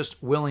who are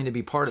just willing to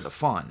be part of the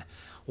fun.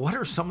 What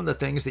are some of the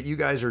things that you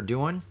guys are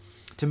doing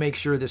to make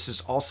sure this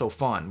is also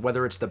fun,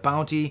 whether it's the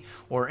bounty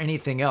or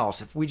anything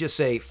else? If we just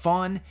say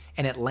fun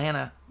and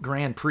Atlanta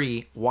Grand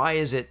Prix, why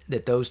is it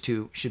that those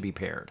two should be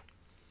paired?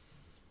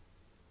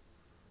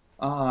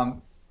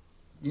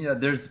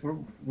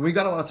 We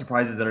got a lot of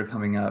surprises that are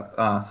coming up,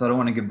 so I don't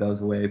want to give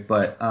those away.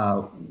 But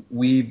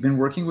we've been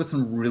working with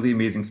some really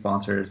amazing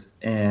sponsors,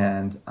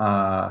 and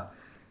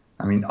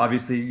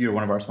obviously you're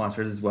one of our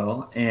sponsors as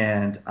well.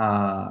 And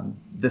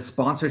the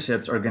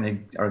sponsorships are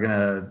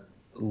gonna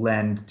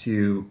lend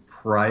to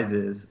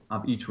prizes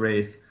of each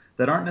race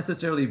that aren't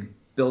necessarily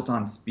built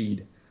on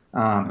speed.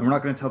 And we're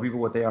not going to tell people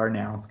what they are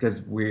now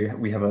because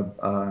we have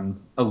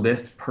a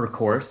list per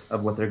course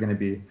of what they're going to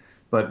be.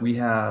 But we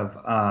have,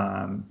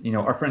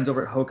 our friends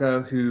over at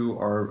Hoka who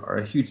are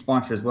a huge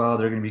sponsor as well.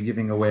 They're going to be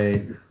giving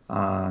away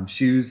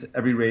shoes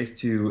every race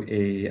to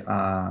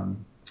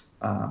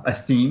a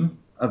theme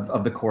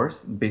of the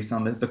course based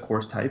on the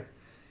course type.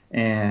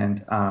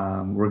 And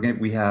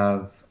we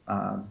have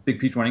Big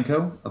Peach Running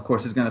Co. of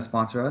course is going to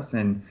sponsor us,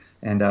 and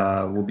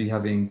we'll be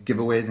having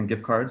giveaways and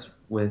gift cards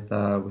with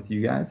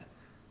you guys.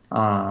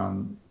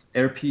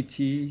 Air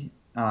PT,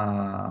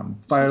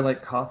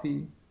 Firelight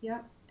Coffee.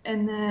 Yep.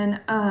 And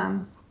then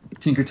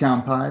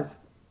Tinkertown Pies,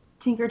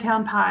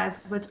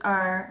 which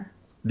are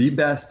the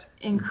best,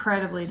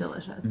 incredibly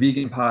delicious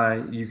vegan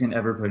pie you can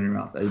ever put in your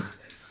mouth. It's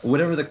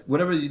whatever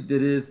it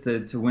is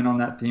to win on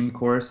that theme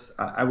course.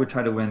 I would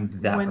try to win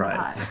that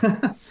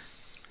prize.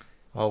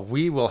 Well,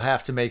 we will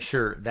have to make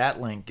sure that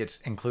link gets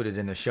included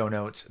in the show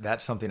notes.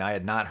 That's something I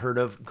had not heard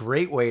of.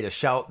 Great way to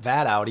shout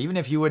that out, even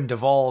if you wouldn't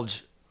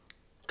divulge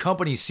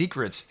company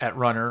secrets at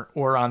Runner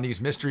or on these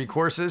mystery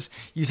courses.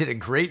 You did a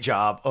great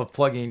job of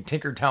plugging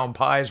Tinkertown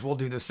Pies. We'll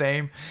do the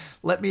same.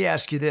 Let me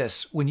ask you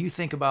this. When you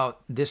think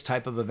about this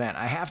type of event,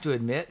 I have to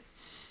admit,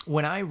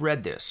 when I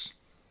read this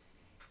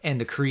and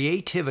the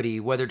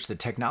creativity, whether it's the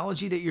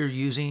technology that you're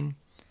using,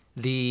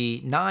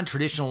 the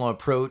non-traditional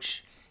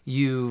approach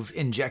you've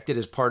injected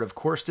as part of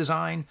course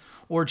design,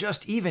 or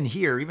just even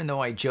here, even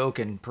though I joke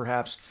and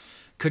perhaps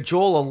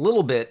cajole a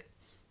little bit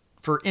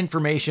for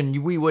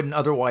information we wouldn't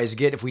otherwise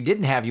get if we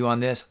didn't have you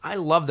on this, I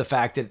love the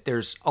fact that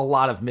there's a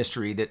lot of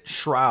mystery that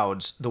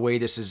shrouds the way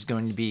this is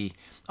going to be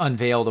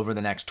unveiled over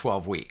the next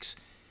 12 weeks.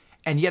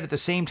 And yet at the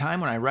same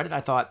time, when I read it,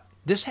 I thought,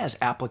 this has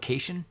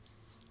application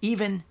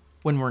even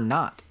when we're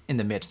not in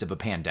the midst of a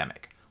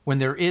pandemic, when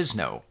there is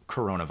no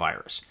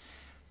coronavirus.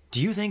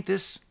 Do you think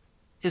this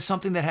is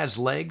something that has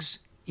legs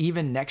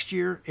even next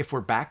year if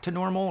we're back to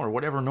normal, or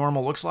whatever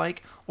normal looks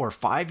like, or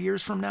 5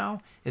 years from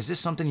now? Is this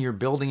something you're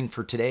building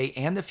for today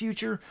and the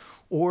future?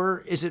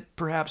 Or is it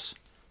perhaps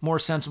more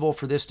sensible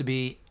for this to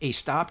be a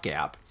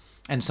stopgap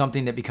and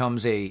something that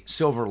becomes a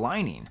silver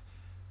lining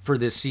for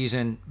this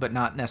season, but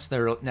not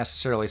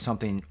necessarily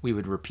something we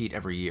would repeat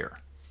every year?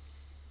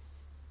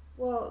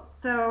 Well,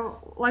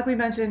 so like we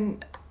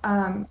mentioned,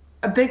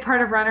 a big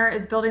part of Runner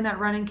is building that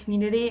running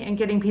community and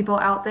getting people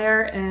out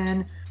there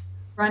and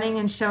running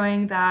and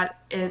showing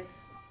that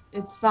it's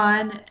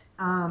fun.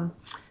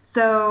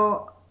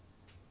 So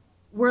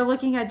we're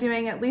looking at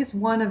doing at least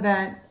one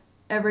event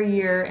every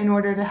year in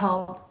order to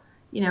help,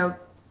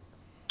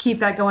 keep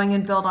that going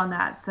and build on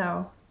that.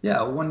 So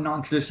yeah, one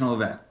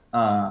non-traditional event.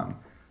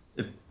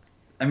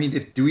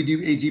 Do we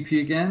do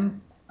AGP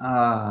again?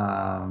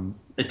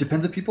 It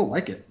depends if people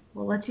like it.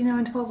 We'll let you know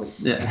in 12 weeks.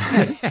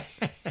 Yeah.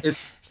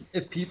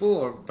 if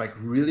people are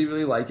really,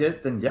 really like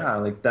it, then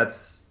yeah,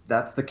 that's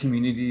the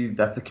community.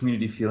 That's the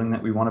community feeling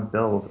that we want to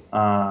build.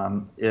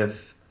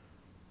 If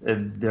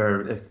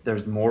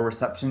there's more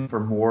reception for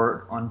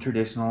more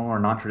untraditional or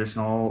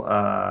non-traditional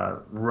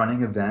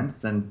running events,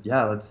 then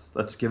yeah,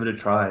 let's give it a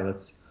try.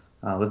 Let's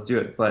do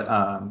it.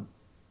 But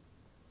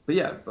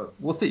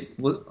we'll see.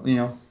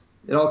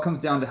 It all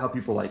comes down to how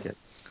people like it.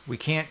 We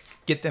can't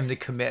get them to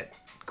commit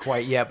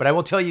quite yet, but I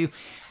will tell you,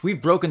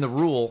 we've broken the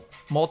rule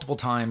multiple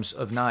times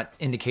of not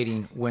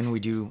indicating when we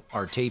do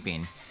our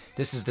taping.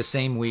 This is the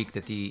same week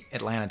that the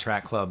Atlanta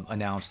Track Club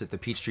announced that the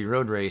Peachtree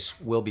Road Race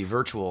will be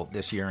virtual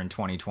this year in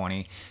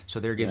 2020. So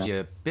there gives you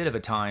a bit of a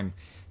time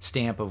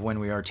stamp of when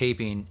we are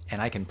taping.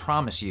 And I can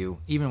promise you,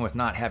 even with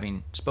not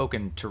having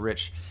spoken to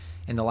Rich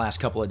in the last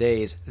couple of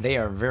days, they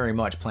are very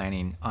much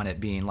planning on it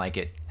being like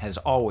it has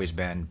always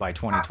been by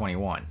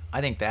 2021.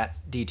 I think that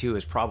D2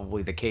 is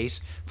probably the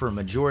case for a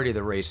majority of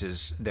the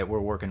races that we're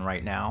working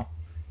right now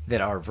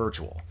that are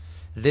virtual.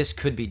 This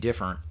could be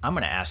different. I'm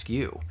going to ask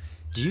you,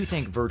 do you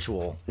think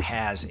virtual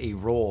has a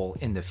role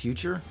in the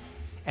future?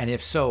 And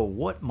if so,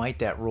 what might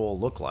that role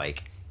look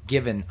like,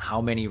 given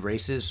how many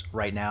races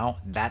right now,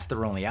 that's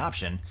their only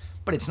option,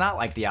 but it's not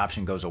like the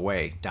option goes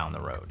away down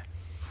the road?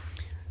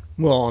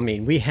 Well,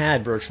 we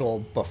had virtual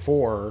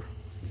before,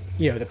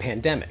 the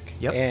pandemic.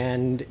 Yep.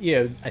 And,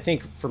 I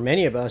think for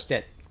many of us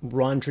that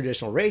run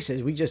traditional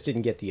races, we just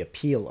didn't get the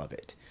appeal of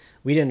it.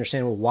 we didn't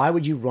understand, well, why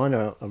would you run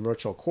a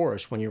virtual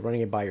course when you're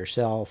running it by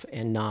yourself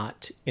and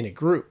not in a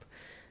group?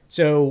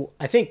 So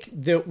I think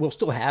that we'll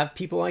still have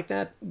people like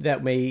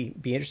that may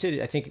be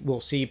interested. I think we'll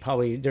see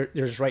probably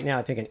there's right now,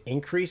 I think, an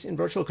increase in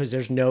virtual because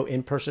there's no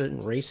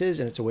in-person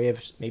races, and it's a way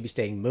of maybe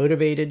staying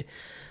motivated.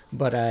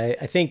 But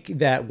I think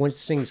that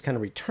once things kind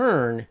of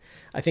return,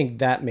 I think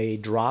that may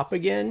drop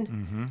again.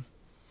 Mm-hmm.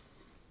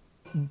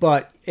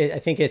 But I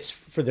think it's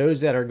for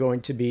those that are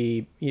going to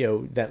be,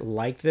 that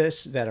like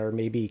this, that are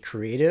maybe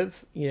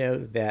creative,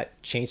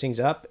 that change things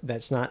up.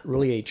 That's not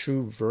really a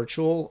true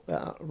virtual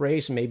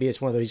race. Maybe it's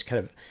one of those kind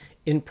of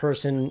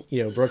in-person,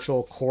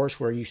 virtual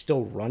course where you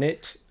still run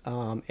it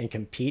and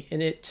compete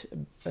in it,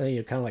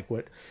 kind of like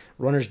what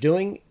Runner's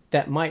doing.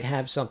 That might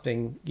have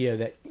something,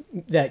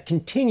 that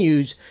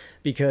continues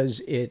because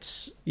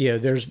it's,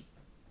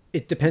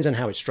 it depends on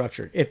how it's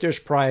structured. If there's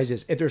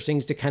prizes, if there's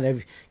things to kind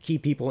of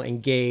keep people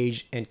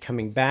engaged and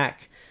coming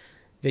back,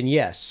 then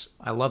yes.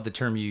 I love the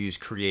term you use,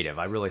 creative.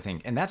 I really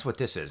think, and that's what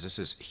this is. This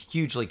is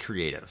hugely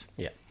creative.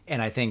 Yeah.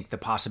 And I think the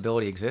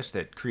possibility exists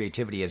that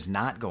creativity is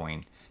not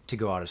going to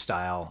go out of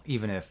style,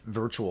 even if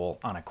virtual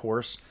on a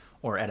course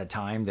or at a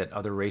time that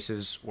other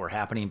races were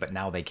happening, but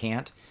now they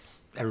can't.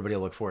 Everybody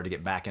will look forward to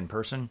get back in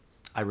person.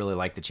 I really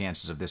like the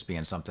chances of this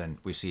being something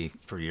we see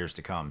for years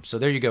to come. So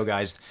there you go,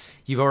 guys.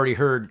 You've already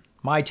heard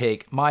my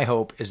take. My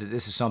hope is that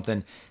this is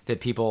something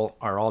that people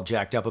are all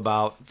jacked up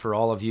about. For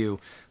all of you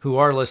who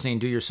are listening,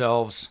 do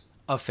yourselves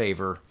a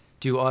favor.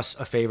 Do us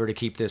a favor to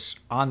keep this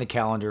on the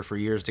calendar for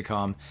years to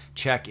come.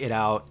 Check it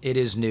out. It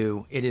is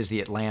new. It is the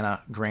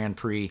Atlanta Grand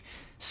Prix.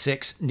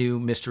 6 new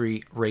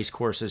mystery race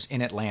courses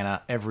in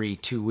Atlanta every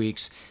 2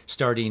 weeks,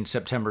 starting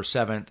September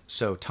 7th.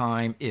 So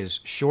time is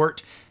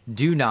short.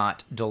 Do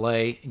not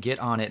delay. Get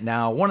on it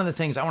now. One of the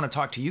things I want to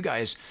talk to you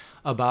guys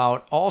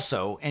about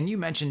also, and you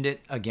mentioned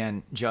it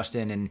again,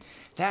 Justin, and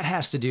that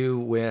has to do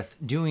with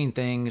doing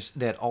things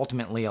that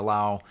ultimately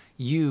allow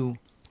you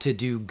to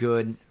do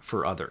good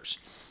for others.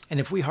 And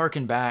if we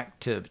hearken back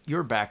to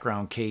your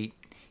background, Kate,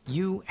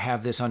 you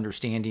have this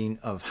understanding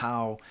of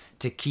how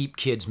to keep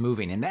kids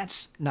moving. And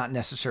that's not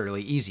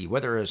necessarily easy,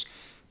 whether as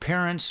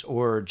parents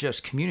or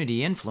just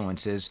community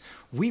influences.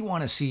 We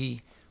want to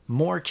see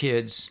more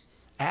kids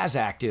as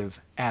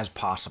active as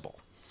possible.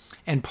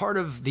 And part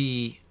of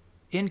the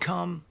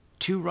income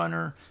to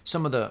Runner,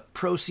 some of the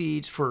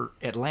proceeds for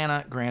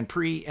Atlanta Grand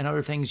Prix and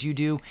other things you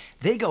do,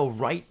 they go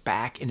right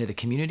back into the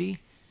community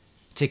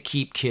to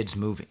keep kids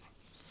moving.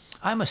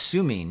 I'm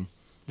assuming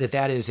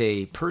that is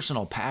a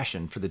personal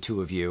passion for the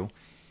two of you.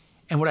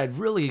 And what I'd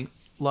really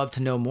love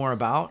to know more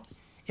about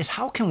is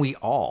how can we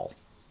all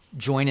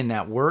join in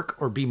that work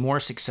or be more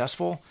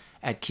successful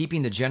at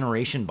keeping the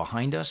generation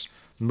behind us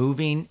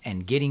moving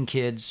and getting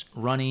kids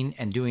running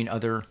and doing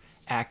other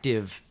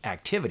active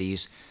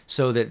activities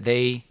so that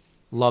they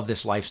love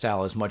this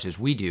lifestyle as much as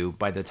we do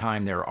by the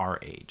time they're our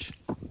age.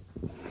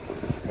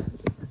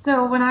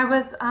 So when I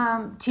was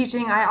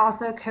teaching, I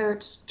also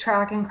coached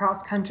track and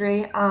cross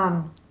country.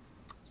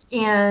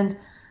 And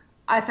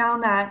I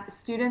found that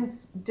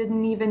students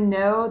didn't even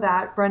know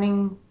that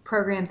running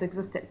programs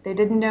existed. They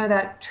didn't know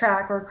that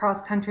track or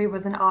cross country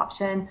was an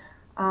option.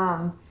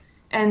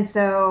 And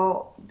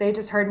so they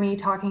just heard me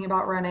talking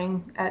about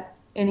running at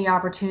any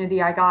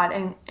opportunity I got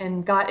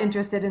and got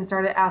interested and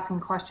started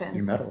asking questions.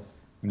 Your medals.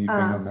 When you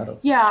bring up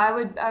medals. Yeah,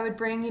 I would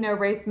bring,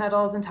 race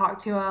medals and talk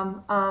to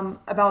them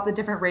about the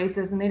different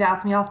races, and they'd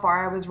ask me how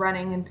far I was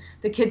running, and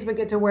the kids would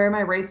get to wear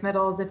my race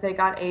medals if they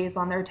got A's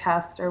on their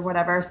test or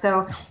whatever.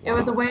 So It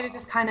was a way to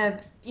just kind of,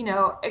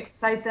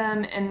 excite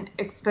them and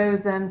expose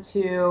them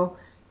to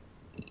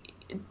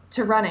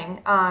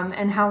running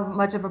and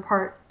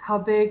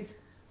how big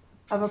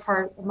of a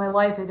part of my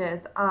life it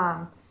is.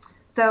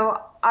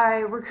 So I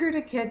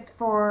recruited kids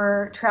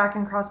for track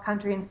and cross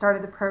country and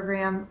started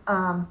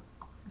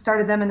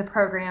them in the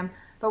program.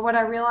 But what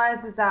I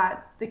realized is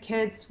that the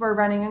kids were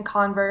running in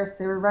Converse,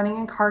 they were running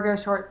in cargo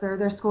shorts, they were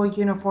their school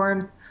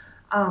uniforms,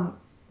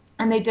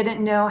 and they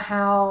didn't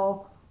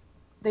know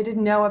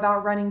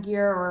about running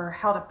gear or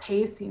how to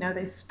pace.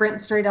 They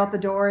sprint straight out the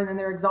door and then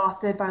they're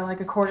exhausted by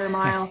like a quarter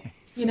mile.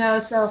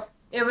 So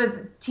it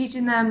was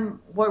teaching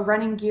them what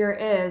running gear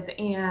is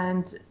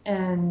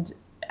and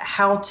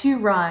how to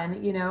run,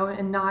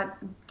 and not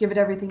give it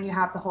everything you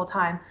have the whole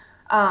time.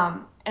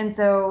 And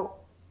so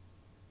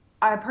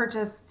I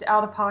purchased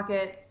out of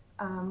pocket,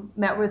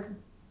 met with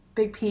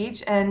Big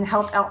Peach and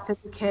helped outfit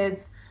the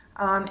kids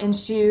in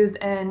shoes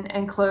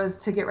and clothes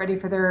to get ready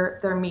for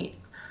their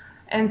meets.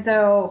 And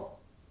so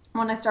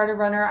when I started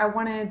Runner, I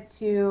wanted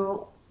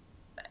to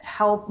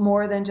help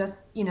more than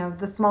just,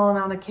 the small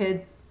amount of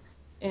kids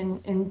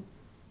in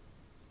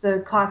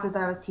the classes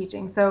I was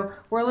teaching. So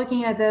we're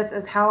looking at this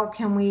as how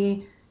can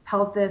we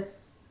help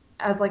this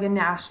as like a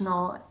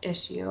national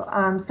issue.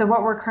 So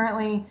what we're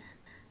currently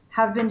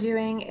have been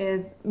doing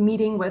is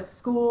meeting with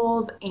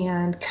schools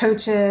and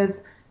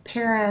coaches,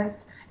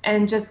 parents,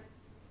 and just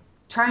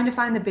trying to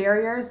find the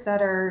barriers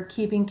that are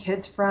keeping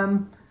kids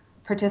from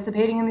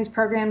participating in these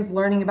programs,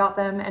 learning about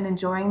them and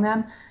enjoying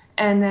them.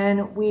 And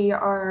then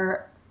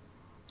we're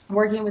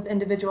working with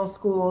individual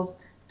schools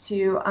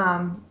to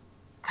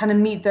kind of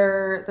meet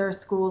their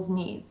school's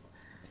needs.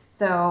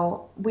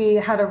 So we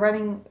had a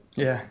running,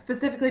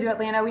 specifically to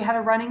Atlanta, we had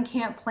a running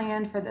camp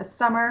planned for this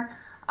summer,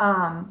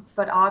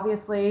 but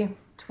obviously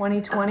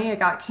 2020 it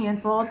got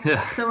canceled.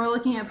 So we're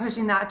looking at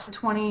pushing that to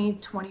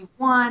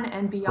 2021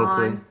 and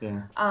beyond.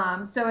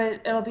 So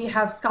it'll be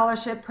have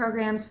scholarship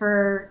programs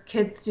for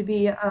kids to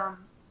be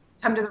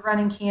come to the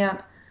running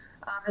camp,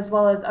 as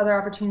well as other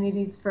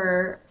opportunities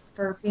for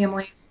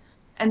families.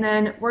 And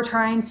then we're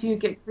trying to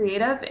get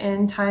creative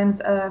in times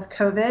of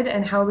COVID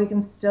and how we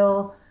can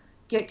still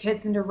get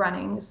kids into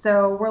running.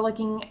 So we're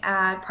looking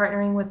at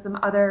partnering with some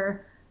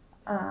other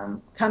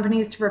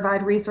companies to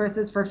provide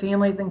resources for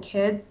families and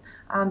kids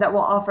that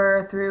we'll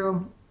offer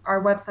through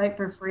our website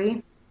for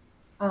free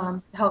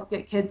to help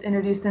get kids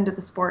introduced into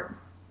the sport.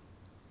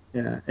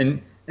 Yeah,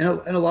 and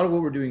a lot of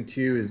what we're doing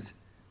too is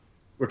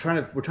we're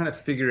trying to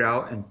figure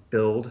out and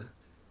build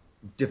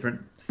different,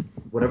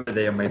 whatever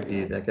they might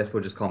be. I guess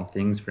we'll just call them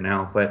things for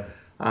now, but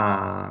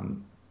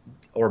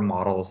or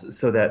models,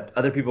 so that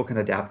other people can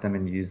adapt them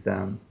and use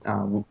them,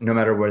 no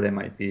matter where they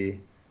might be.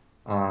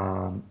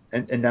 And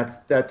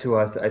that to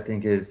us, I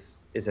think is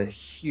a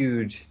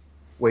huge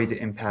way to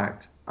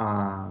impact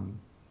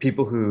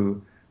people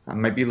who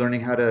might be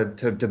learning how to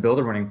build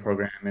a running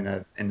program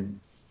in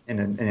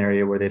an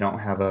area where they don't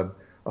have a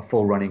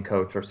full running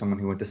coach or someone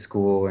who went to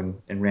school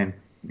and ran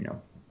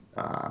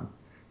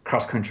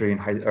cross country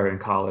in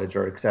college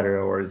or et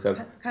cetera, or as a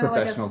kind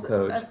professional of like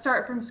coach. A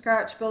start from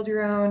scratch, build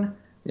your own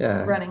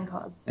running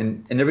club.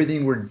 And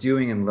everything we're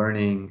doing and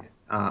learning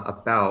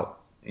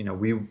about,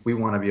 we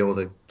want to be able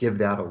to give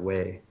that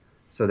away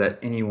so that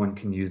anyone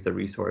can use the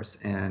resource.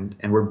 And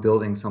we're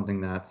building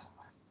something that's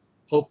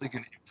hopefully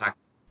going to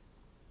impact.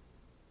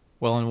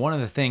 Well, and one of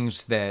the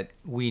things that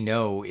we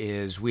know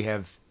is we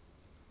have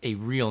a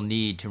real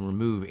need to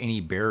remove any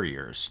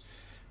barriers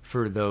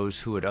for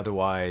those who would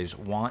otherwise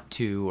want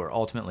to or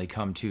ultimately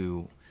come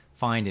to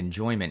find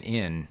enjoyment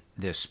in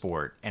this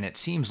sport. And it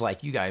seems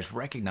like you guys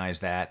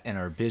recognize that and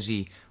are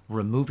busy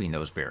removing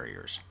those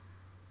barriers.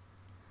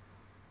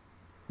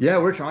 Yeah,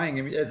 we're trying.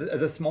 I mean, as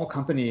a small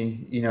company,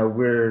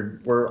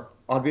 we're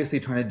obviously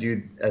trying to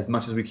do as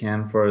much as we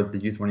can for the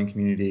youth running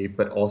community,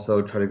 but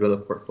also try to grow the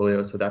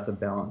portfolio. So that's a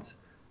balance.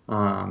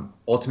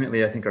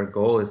 Ultimately, I think our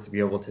goal is to be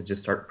able to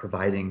just start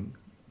providing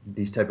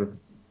these type of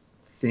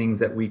things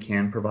that we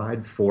can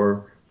provide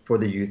for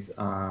the youth,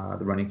 the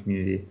running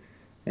community.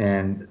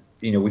 And,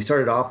 we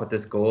started off with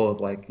this goal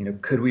of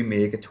could we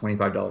make a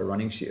 $25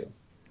 running shoe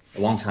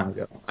a long time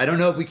ago? I don't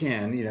know if we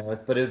can,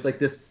 but it's like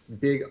this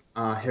big,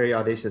 hairy,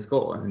 audacious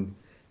goal. And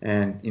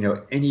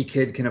any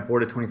kid can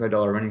afford a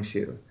 $25 running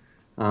shoe.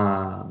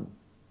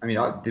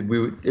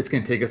 It's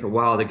going to take us a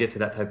while to get to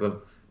that type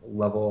of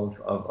level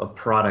of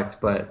product,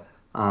 but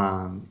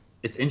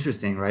it's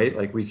interesting, right?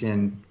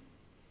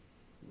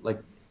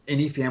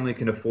 Any family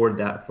can afford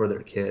that for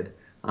their kid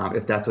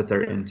if that's what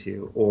they're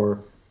into,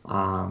 or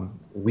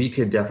we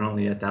could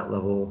definitely at that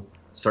level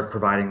start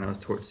providing those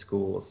towards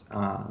schools.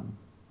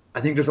 I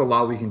think there's a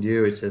lot we can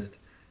do. It's just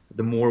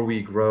the more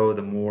we grow,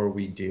 the more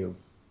we do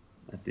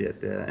at the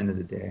end of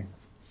the day.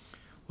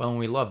 Well, and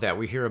we love that.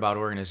 We hear about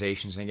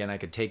organizations, and again, I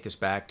could take this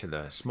back to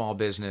the small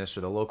business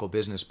or the local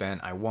business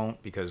bent. I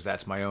won't, because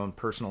that's my own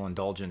personal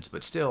indulgence,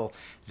 but still,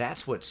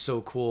 that's what's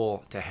so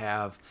cool to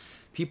have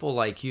people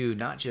like you,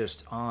 not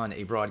just on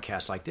a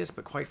broadcast like this,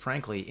 but quite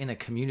frankly, in a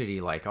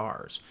community like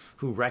ours,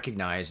 who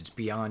recognize it's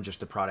beyond just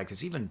the product,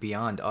 it's even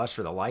beyond us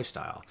or the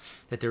lifestyle,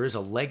 that there is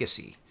a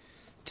legacy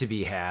to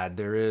be had,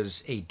 there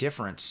is a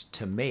difference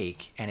to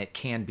make, and it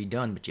can be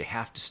done, but you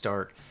have to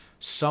start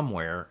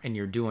somewhere, and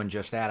you're doing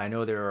just that. I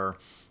know there are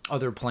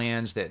other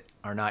plans that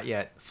are not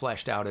yet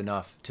fleshed out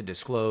enough to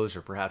disclose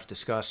or perhaps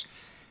discuss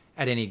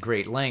at any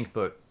great length,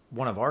 but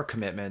one of our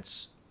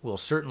commitments will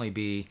certainly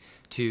be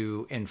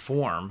to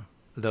inform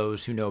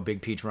those who know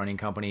Big Peach Running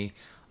Company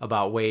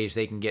about ways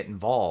they can get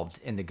involved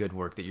in the good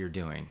work that you're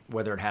doing,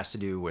 whether it has to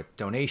do with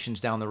donations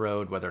down the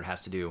road, whether it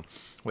has to do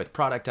with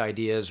product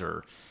ideas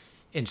or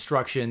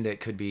instruction that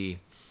could be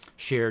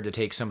shared to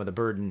take some of the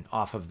burden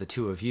off of the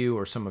two of you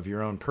or some of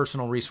your own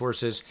personal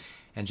resources.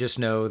 And just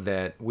know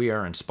that we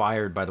are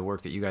inspired by the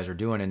work that you guys are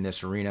doing in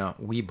this arena.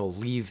 We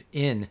believe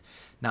in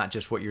not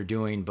just what you're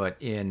doing, but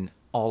in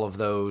all of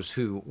those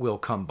who will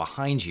come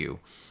behind you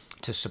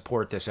to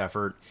support this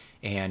effort,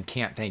 and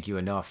can't thank you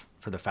enough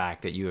for the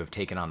fact that you have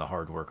taken on the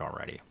hard work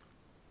already.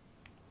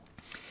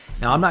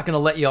 Now, I'm not going to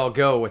let you all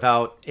go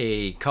without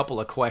a couple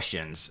of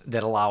questions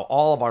that allow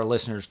all of our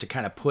listeners to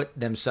kind of put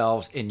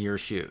themselves in your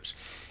shoes.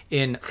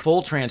 In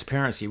full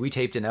transparency, we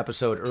taped an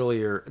episode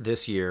earlier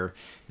this year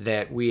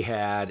that we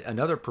had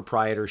another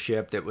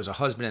proprietorship that was a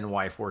husband and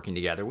wife working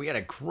together. We had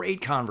a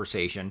great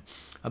conversation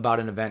about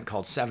an event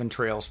called Seven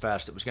Trails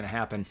Fest that was going to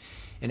happen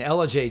in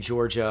Ellijay,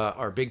 Georgia.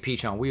 Our Big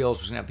Peach on Wheels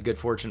was going to have the good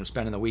fortune of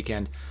spending the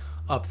weekend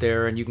up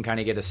there, and you can kind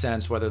of get a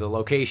sense whether the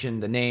location,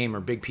 the name, or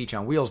Big Peach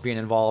on Wheels being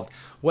involved,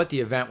 what the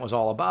event was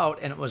all about.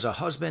 And it was a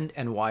husband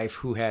and wife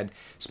who had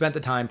spent the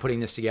time putting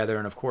this together,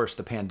 and of course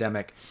the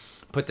pandemic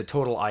put the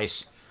total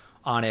ice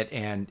on it,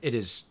 and it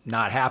is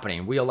not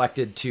happening. We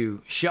elected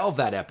to shelve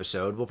that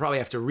episode. We'll probably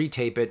have to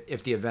retape it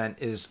if the event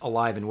is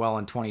alive and well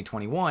in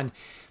 2021.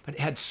 But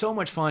had so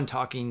much fun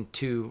talking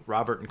to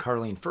Robert and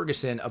Carlene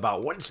Ferguson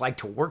about what it's like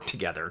to work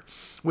together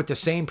with the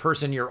same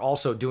person you're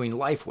also doing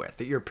life with,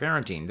 that you're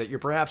parenting, that you're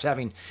perhaps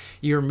having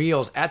your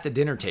meals at the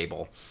dinner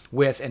table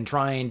with, and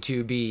trying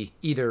to be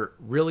either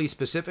really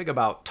specific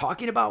about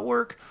talking about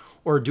work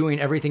or doing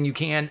everything you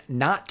can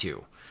not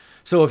to.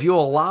 So if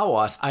you'll allow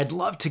us, I'd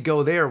love to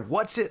go there.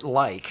 What's it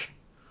like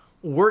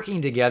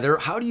working together?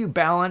 How do you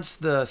balance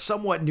the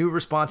somewhat new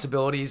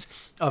responsibilities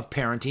of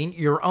parenting,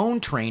 your own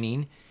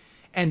training,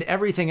 and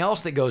everything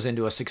else that goes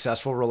into a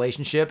successful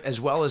relationship, as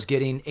well as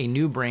getting a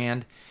new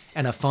brand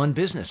and a fun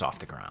business off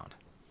the ground?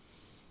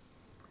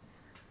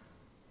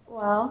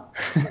 Well,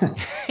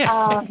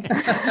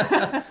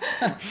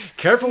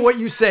 Careful what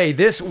you say.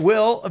 This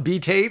will be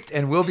taped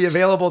and will be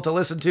available to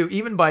listen to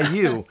even by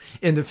you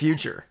in the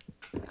future.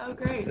 oh,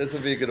 great. This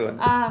will be a good one.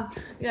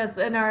 Yes,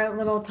 in our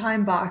little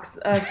time box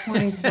of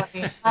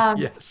 2020.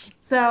 Yes.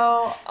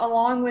 So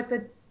along with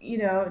the,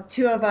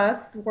 two of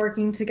us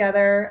working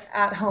together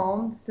at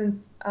home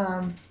since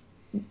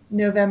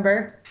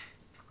November,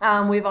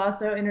 we've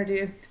also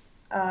introduced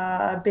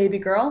a baby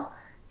girl.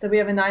 So we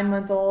have a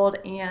 9-month-old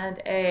and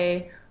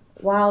a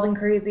wild and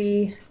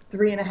crazy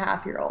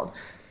 3.5-year-old.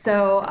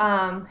 So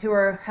who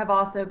have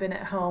also been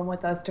at home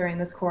with us during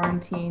this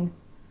quarantine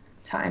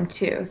time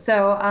too.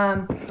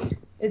 So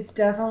it's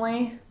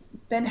definitely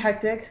been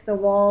hectic. The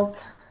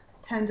walls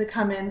tend to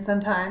come in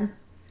sometimes,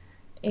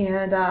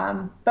 and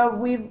but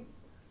we've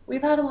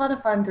had a lot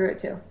of fun through it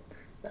too.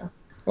 So.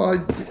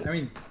 Well, I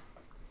mean,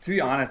 to be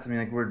honest, I mean,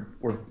 like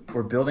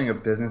we're building a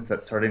business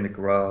that's starting to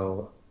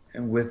grow,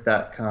 and with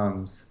that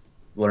comes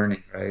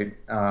learning, right?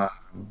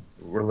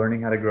 We're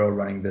learning how to grow a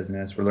running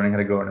business. We're learning how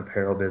to grow an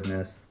apparel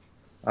business.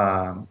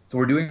 So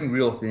we're doing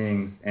real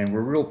things, and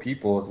we're real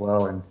people as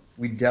well, and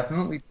we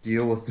definitely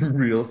deal with some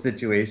real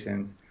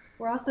situations.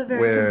 We're also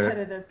very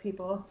competitive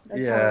people.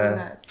 That's how we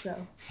met.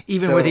 So.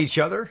 Even with each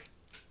other?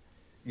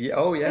 Yeah.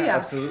 Oh yeah.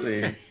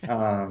 Absolutely.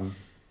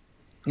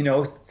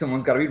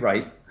 Someone's got to be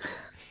right,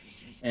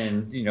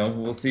 and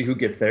we'll see who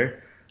gets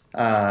there.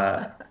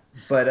 But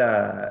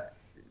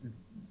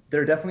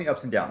there are definitely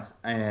ups and downs,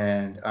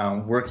 and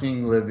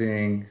working,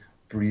 living,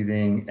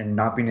 breathing, and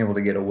not being able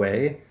to get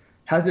away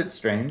has its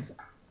strains,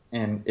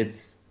 and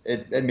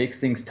it makes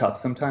things tough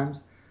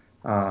sometimes.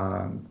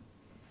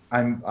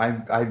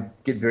 I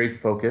get very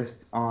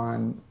focused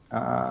on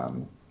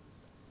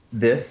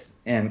this,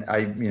 and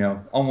I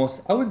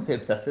wouldn't say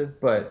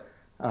obsessive, but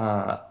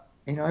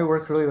I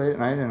work really late at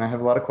night, and I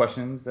have a lot of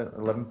questions at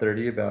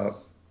 11:30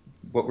 about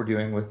what we're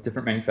doing with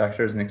different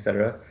manufacturers and et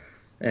cetera.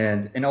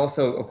 And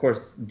also, of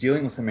course,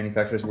 dealing with some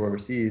manufacturers who are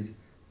overseas,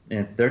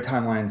 and their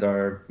timelines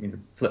are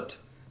flipped.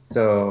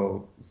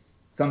 So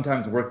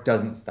sometimes work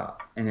doesn't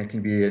stop, and it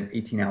can be an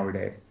 18-hour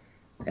day.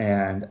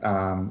 And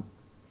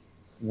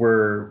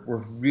we're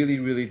really,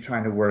 really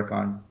trying to work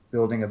on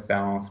building a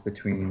balance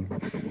between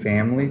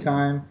family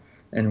time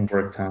and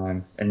work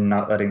time, and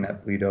not letting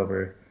that bleed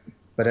over.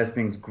 But as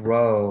things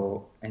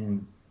grow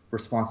and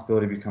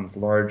responsibility becomes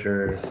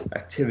larger,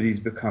 activities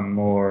become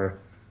more,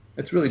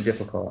 it's really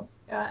difficult.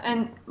 Yeah,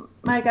 and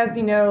Mike, as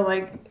you know,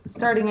 like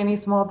starting any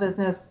small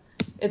business,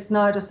 it's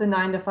not just a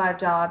 9-to-5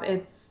 job.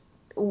 It's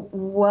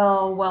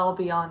well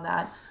beyond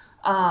that.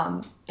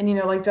 And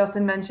like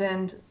Justin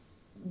mentioned,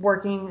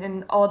 working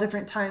in all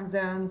different time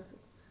zones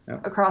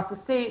across the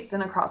states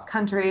and across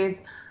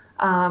countries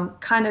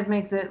kind of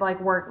makes it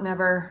like work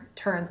never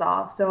turns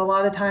off. So a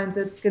lot of times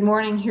it's good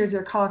morning, here's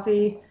your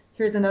coffee,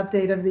 here's an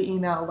update of the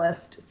email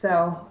list.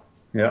 So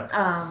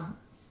but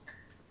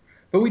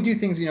we do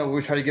things,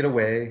 we try to get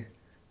away.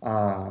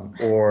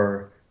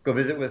 Or go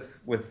visit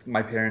with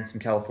my parents in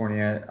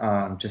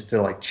California, just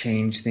to like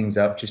change things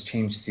up, just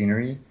change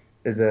scenery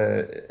is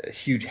a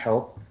huge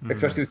help,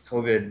 especially with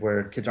COVID,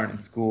 where kids aren't in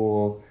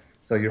school.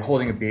 So you're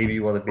holding a baby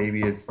while the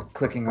baby is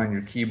clicking on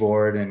your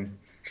keyboard, and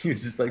you're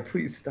just like,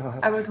 please stop.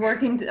 I was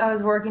working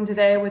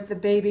today with the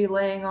baby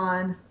laying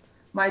on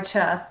my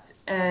chest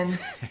and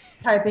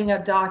typing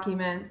up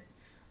documents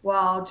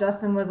while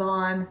Justin was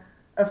on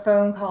a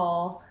phone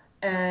call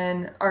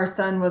and our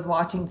son was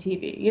watching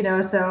TV,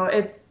 so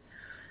it's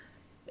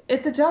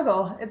a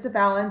juggle, it's a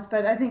balance,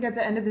 but I think at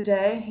the end of the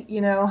day,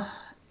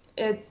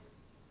 it's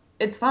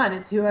fun.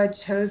 It's who I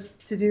chose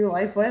to do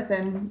life with,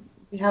 and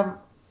we have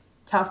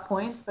tough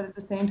points, but at the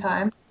same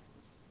time,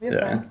 we have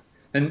fun.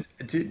 And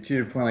to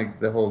your point, like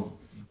the whole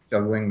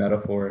juggling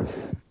metaphor,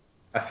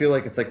 I feel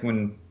like it's like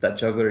when that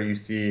juggler you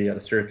see at a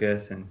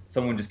circus and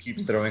someone just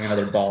keeps throwing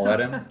another ball at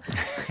him.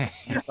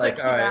 It's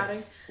like, all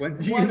right,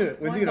 when's he gonna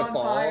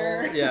fall?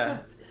 Fire.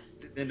 Yeah.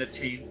 Then the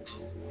chains.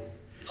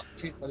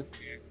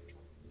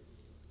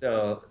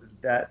 So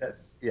that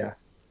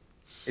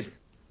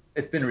it's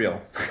been real.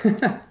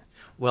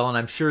 Well, and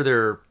I'm sure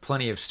there are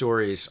plenty of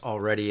stories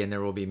already, and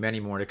there will be many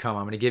more to come.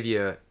 I'm going to give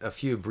you a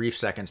few brief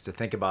seconds to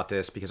think about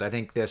this, because I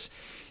think this,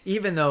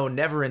 even though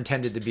never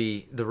intended to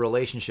be the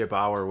relationship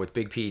hour with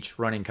Big Peach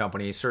Running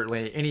Company,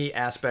 certainly any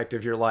aspect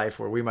of your life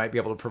where we might be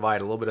able to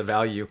provide a little bit of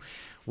value,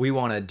 we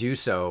want to do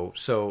so.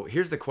 So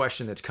here's the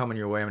question that's coming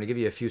your way. I'm going to give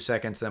you a few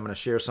seconds, then I'm going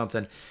to share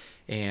something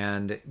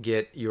and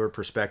get your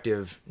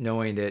perspective,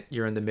 knowing that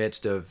you're in the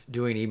midst of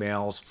doing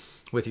emails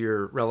with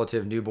your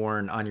relative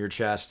newborn on your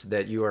chest,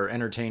 that you are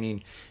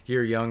entertaining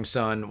your young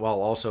son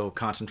while also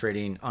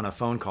concentrating on a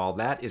phone call.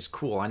 That is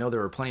cool. I know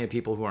there are plenty of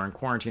people who are in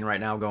quarantine right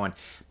now going,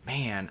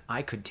 man,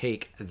 I could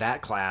take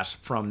that class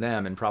from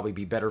them and probably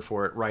be better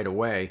for it right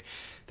away.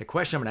 The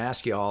question I'm going to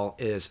ask you all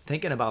is,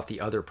 thinking about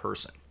the other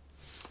person,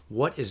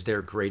 what is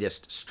their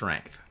greatest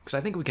strength? Because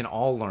I think we can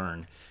all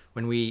learn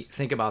when we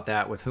think about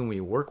that with whom we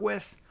work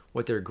with,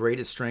 what their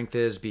greatest strength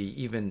is, be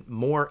even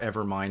more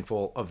ever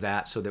mindful of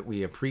that so that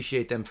we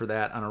appreciate them for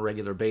that on a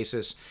regular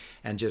basis,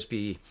 and just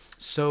be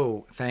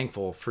so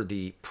thankful for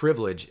the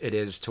privilege it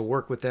is to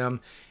work with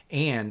them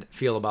and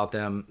feel about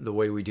them the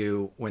way we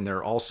do when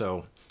they're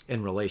also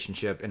in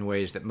relationship in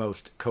ways that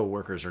most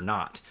coworkers are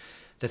not.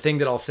 The thing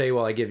that I'll say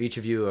while I give each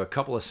of you a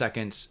couple of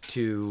seconds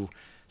to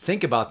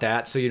think about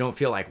that, so you don't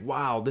feel like,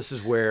 wow, this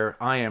is where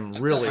I am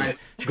really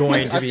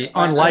going to be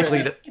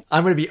unlikely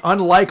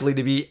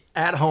to be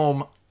at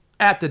home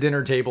at the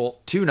dinner table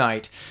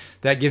tonight.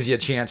 That gives you a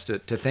chance to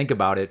think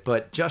about it.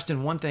 But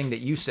Justin, one thing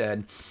that you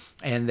said,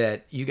 and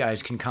that you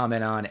guys can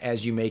comment on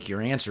as you make your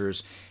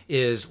answers,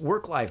 is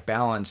work-life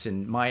balance,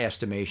 in my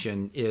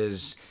estimation,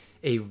 is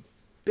a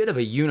bit of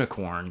a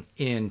unicorn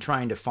in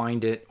trying to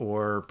find it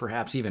or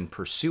perhaps even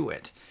pursue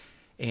it.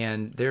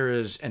 And there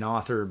is an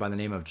author by the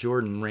name of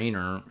Jordan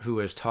Rayner who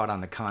has taught on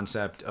the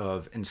concept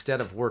of,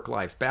 instead of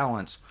work-life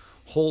balance,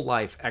 whole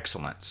life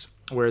excellence,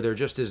 where there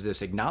just is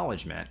this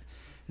acknowledgement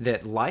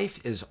that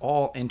life is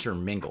all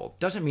intermingled.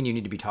 Doesn't mean you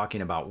need to be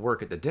talking about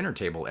work at the dinner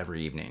table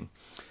every evening,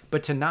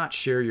 but to not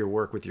share your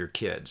work with your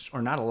kids,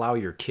 or not allow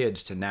your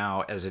kids to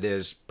now, as it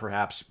is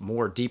perhaps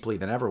more deeply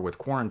than ever with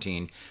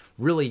quarantine,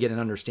 really get an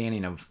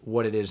understanding of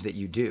what it is that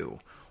you do,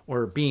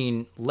 or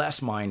being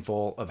less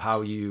mindful of how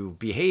you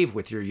behave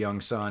with your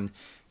young son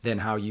than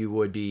how you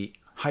would be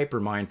hyper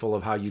mindful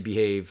of how you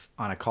behave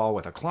on a call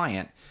with a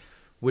client,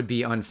 would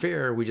be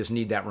unfair. We just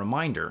need that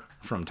reminder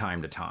from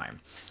time to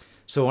time.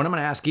 So what I'm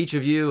going to ask each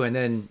of you, and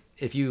then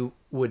if you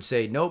would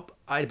say, nope,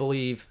 I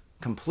believe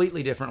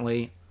completely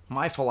differently,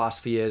 my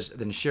philosophy is,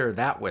 then share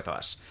that with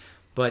us.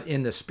 But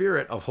in the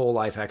spirit of whole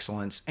life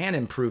excellence and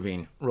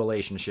improving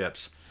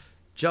relationships,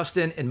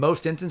 Justin, in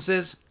most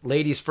instances,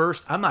 ladies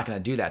first. I'm not going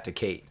to do that to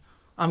Kate.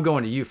 I'm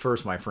going to you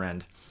first, my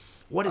friend.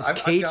 What is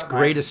Kate's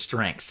greatest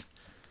strength?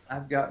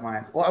 I've got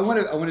mine. Well, I want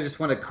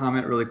to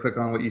comment really quick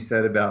on what you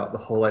said about the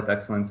whole life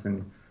excellence.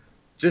 And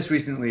just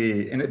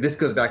recently, and this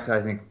goes back to,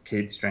 I think,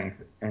 Kate's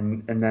strength,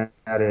 and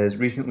that is,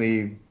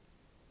 recently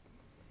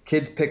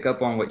kids pick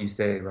up on what you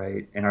say,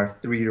 right? And our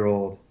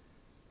 3-year-old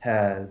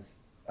has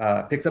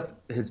picks up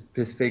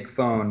his fake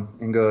phone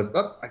and goes,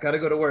 oh, I gotta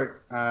go to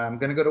work. I'm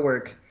gonna go to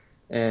work.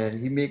 And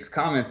he makes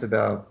comments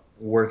about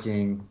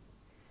working,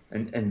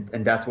 and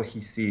that's what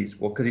he sees.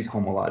 Well, because he's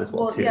home a lot as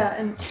well, too. Yeah,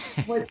 and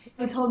what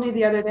he told me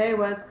the other day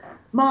was,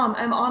 Mom,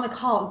 I'm on a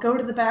call. Go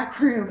to the back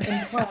room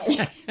and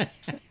play.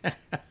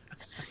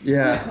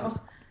 Yeah.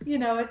 You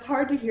know, it's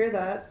hard to hear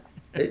that.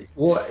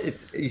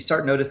 You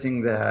start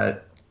noticing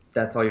that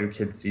that's all your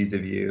kid sees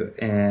of you.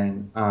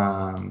 And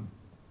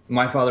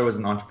my father was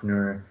an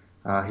entrepreneur.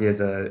 He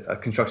has a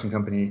construction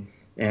company.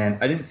 And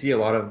I didn't see a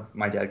lot of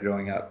my dad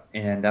growing up.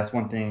 And that's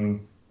one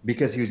thing,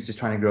 because he was just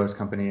trying to grow his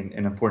company.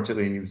 And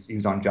unfortunately, he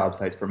was on job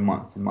sites for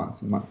months and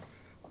months and months.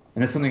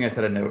 And that's something I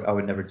said I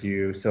would never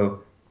do.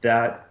 So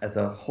that, as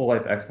a whole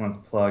life excellence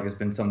plug, has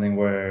been something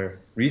where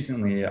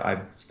recently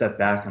I've stepped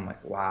back and I'm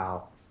like,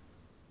 wow,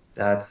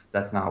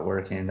 that's not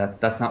working.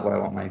 That's not what I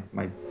want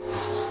my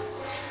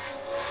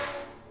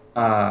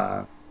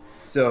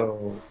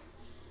so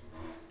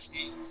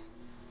Kate's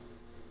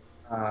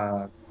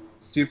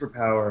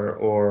superpower,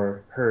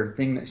 or her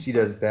thing that she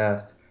does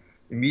best,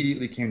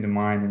 immediately came to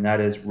mind, and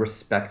that is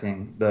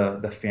respecting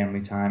the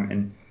family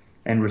time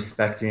and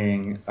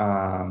respecting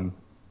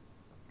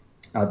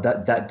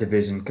that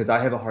division, because I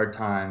have a hard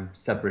time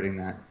separating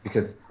that,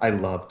 because I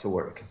love to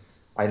work.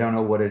 I don't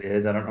know what it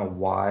is. I don't know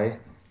why,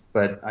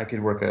 but I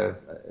could work a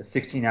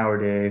 16-hour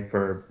day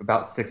for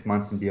about 6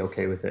 months and be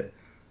okay with it.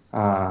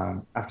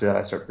 After that,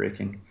 I start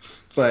breaking.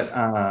 But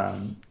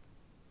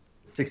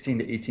 16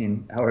 to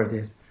 18-hour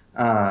days.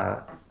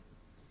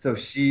 So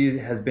she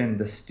has been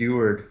the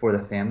steward for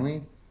the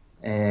family,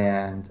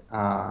 and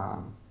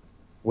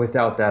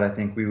without that, I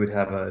think we would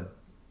have a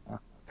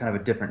kind of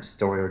a different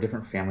story or a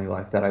different family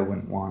life that I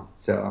wouldn't want.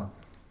 So,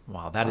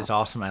 wow, that is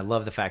awesome. I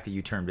love the fact that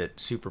you termed it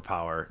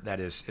superpower.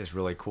 That is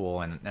really cool,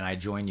 and I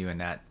join you in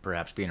that,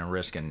 perhaps being a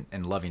risk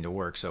and loving to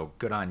work. So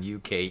good on you,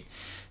 Kate.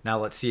 Now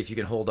let's see if you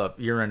can hold up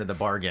your end of the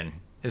bargain.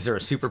 Is there a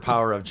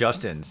superpower of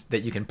Justin's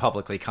that you can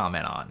publicly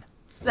comment on?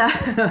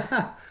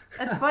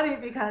 That's funny,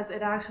 because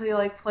it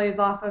actually plays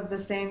off of the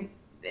same,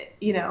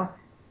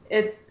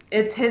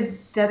 it's his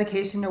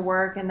dedication to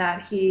work, and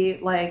that he,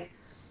 like,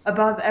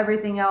 above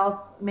everything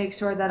else, makes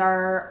sure that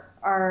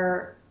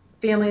our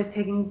family is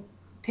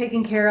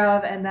taken care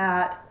of, and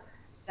that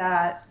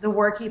the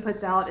work he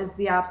puts out is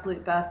the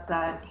absolute best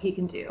that he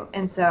can do.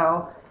 And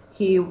so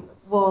he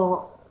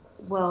will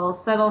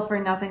settle for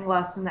nothing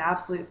less than the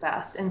absolute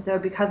best. And so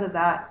because of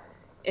that,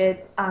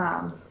 it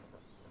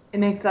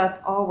makes us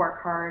all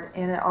work hard,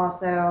 and it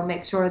also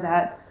makes sure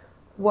that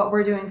what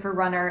we're doing for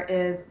Runner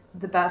is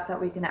the best that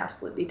we can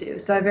absolutely do.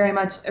 So I very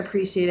much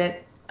appreciate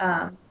it,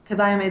 because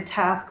I am a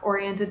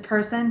task-oriented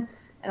person,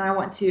 and I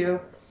want to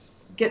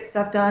get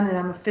stuff done, and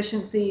I'm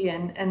efficiency,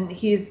 and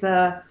he's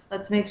the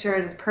let's make sure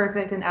it is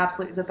perfect and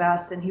absolutely the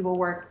best, and he will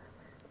work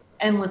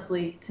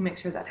endlessly to make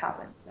sure that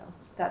happens. So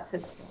that's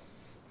his skill.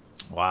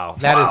 Wow,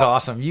 that is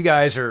awesome. You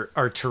guys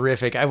are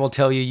terrific. I will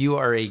tell you, you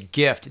are a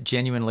gift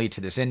genuinely to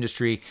this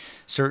industry,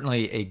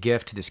 certainly a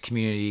gift to this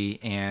community,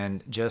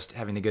 and just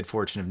having the good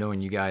fortune of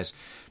knowing you guys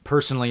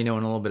personally,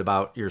 knowing a little bit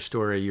about your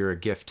story, you're a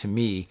gift to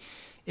me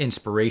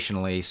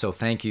inspirationally. So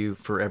thank you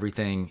for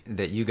everything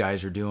that you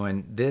guys are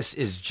doing. This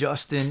is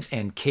Justin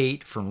and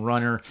Kate from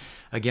Runner.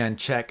 Again,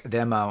 check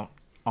them out,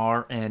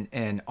 RNNR.com.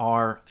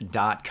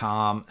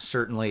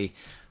 Certainly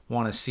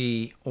want to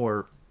see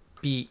or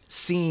be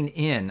seen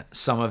in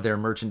some of their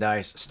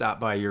merchandise. Stop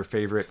by your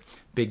favorite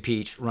Big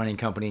Peach Running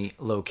Company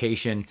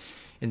location.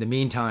 In the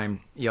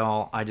meantime,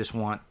 y'all, I just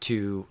want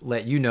to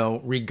let you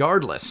know,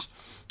 regardless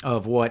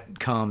of what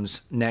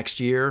comes next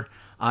year,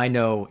 I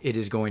know it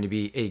is going to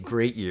be a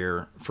great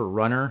year for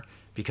Runner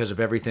because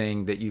of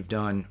everything that you've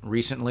done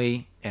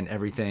recently and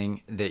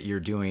everything that you're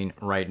doing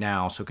right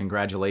now. So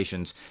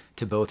congratulations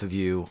to both of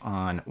you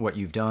on what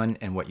you've done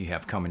and what you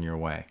have coming your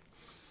way.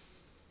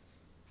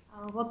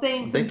 Well,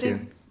 thanks. Thank you.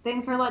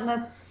 Thanks for letting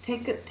us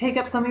take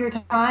up some of your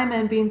time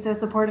and being so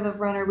supportive of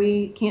Runner.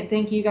 We can't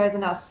thank you guys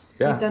enough.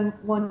 Yeah. You've done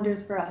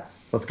wonders for us.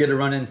 Let's get a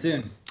run in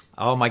soon.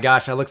 Oh my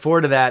gosh, I look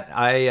forward to that.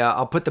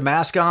 I'll put the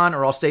mask on,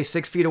 or I'll stay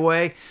 6 feet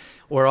away,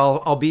 or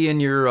I'll be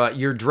in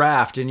your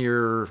draft in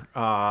your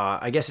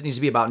I guess it needs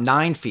to be about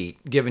 9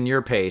 feet given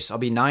your pace. I'll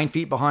be 9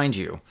 feet behind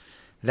you.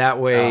 That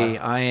way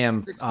I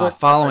am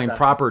following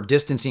proper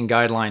distancing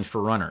guidelines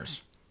for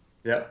runners.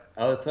 Yep.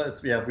 Oh,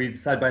 we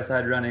side by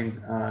side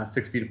running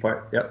 6 feet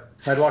apart. Yep.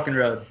 Sidewalk and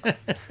road.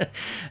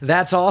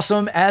 That's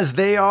awesome, as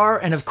they are.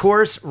 And of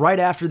course, right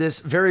after this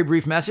very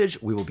brief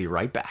message, we will be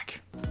right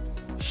back.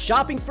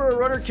 Shopping for a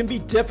runner can be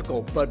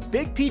difficult, but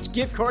Big Peach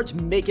gift cards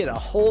make it a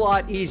whole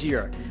lot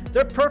easier.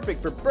 They're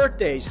perfect for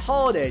birthdays,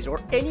 holidays, or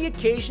any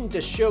occasion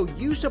to show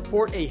you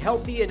support a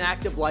healthy and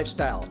active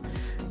lifestyle.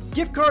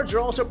 Gift cards are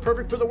also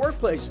perfect for the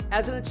workplace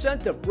as an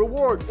incentive,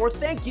 reward, or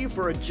thank you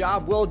for a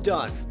job well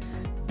done.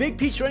 Big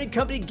Peach Running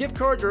Company gift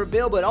cards are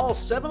available at all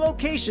 7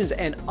 locations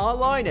and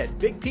online at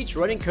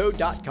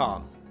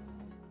bigpeachrunningco.com.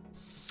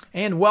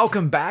 And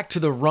welcome back to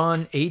the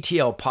Run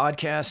ATL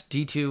podcast.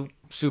 D2,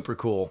 super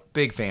cool.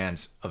 Big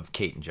fans of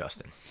Kate and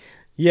Justin.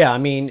 Yeah, I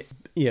mean,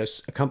 a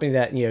company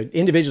that,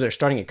 individuals are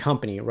starting a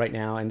company right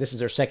now, and this is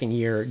their second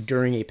year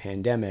during a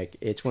pandemic.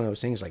 It's one of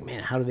those things like,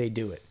 man, how do they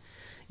do it?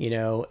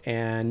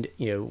 And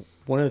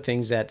one of the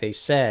things that they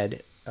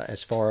said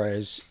as far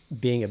as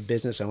being a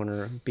business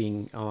owner,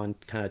 being on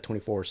kind of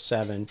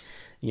 24/7,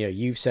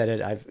 you've said it.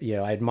 I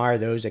admire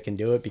those that can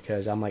do it,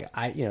 because I'm like,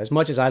 as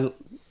much as I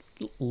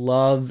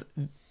love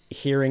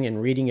hearing and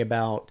reading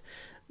about,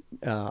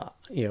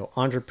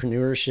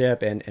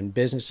 entrepreneurship and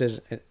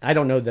businesses, I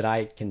don't know that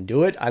I can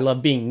do it. I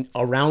love being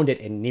around it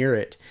and near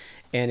it.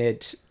 And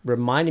it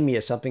reminded me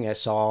of something I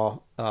saw,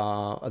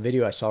 a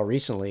video I saw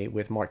recently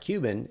with Mark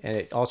Cuban. And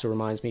it also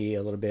reminds me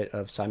a little bit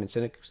of Simon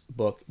Sinek's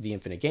book, The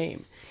Infinite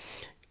Game.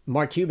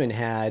 Mark Cuban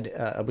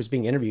was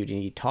being interviewed,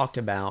 and he talked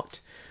about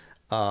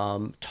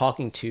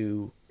talking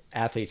to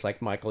athletes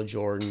like Michael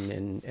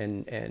Jordan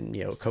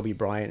and Kobe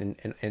Bryant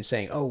and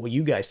saying, oh, well,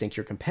 you guys think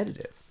you're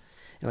competitive.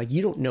 And like,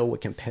 you don't know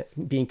what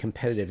being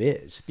competitive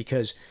is,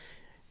 because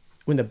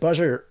when the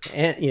buzzer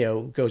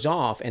goes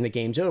off and the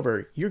game's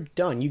over, you're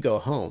done. You go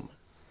home.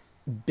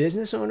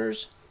 Business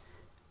owners,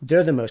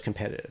 they're the most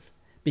competitive,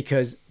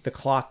 because the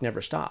clock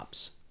never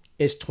stops.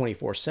 It's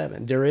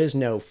 24/7. There is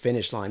no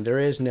finish line. There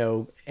is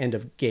no end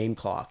of game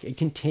clock. It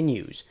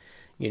continues,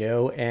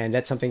 and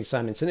that's something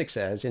Simon Sinek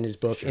says in his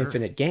book, Sure.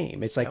 Infinite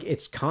Game. It's like,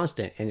 It's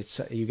constant, and it's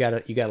you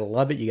gotta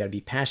love it. You gotta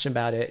be passionate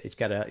about it.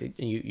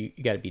 You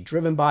gotta be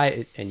driven by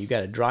it, and you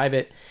gotta drive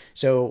it.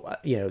 So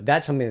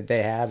that's something that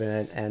they have,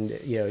 and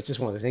it's just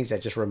one of the things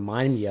that just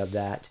remind me of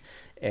that.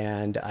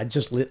 And I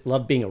just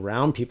love being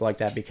around people like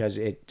that, because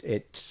it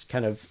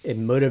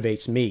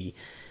motivates me.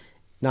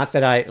 Not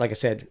that like I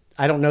said,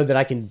 I don't know that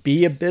I can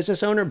be a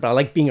business owner, but I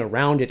like being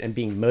around it and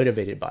being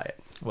motivated by it.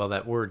 Well,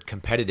 that word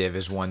competitive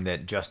is one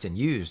that Justin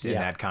used in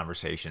that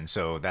conversation.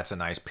 So that's a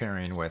nice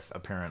pairing with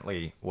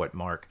apparently what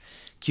Mark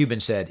Cuban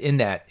said in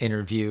that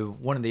interview.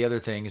 One of the other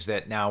things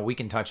that now we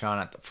can touch on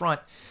at the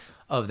front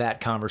of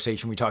that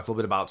conversation, we talked a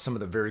little bit about some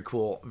of the very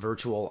cool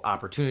virtual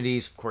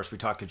opportunities. Of course, we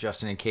talked to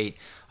Justin and Kate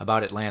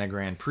about Atlanta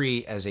Grand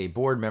Prix as a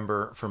board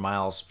member for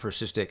Miles for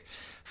Cystic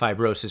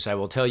Fibrosis. I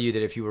will tell you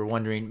that if you were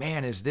wondering,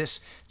 man, is this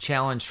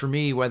challenge for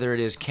me, whether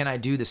it is, can I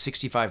do the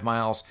 65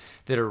 miles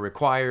that are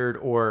required,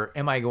 or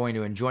am I going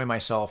to enjoy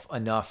myself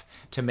enough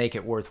to make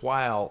it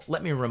worthwhile?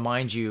 Let me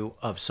remind you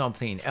of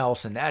something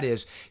else, and that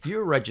is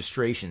your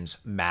registrations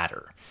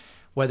matter.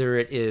 Whether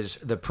it is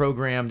the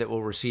program that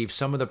will receive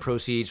some of the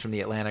proceeds from the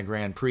Atlanta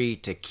Grand Prix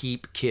to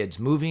keep kids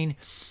moving,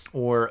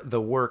 or the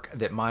work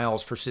that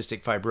Miles for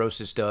Cystic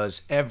Fibrosis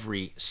does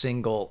every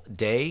single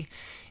day,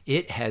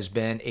 it has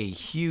been a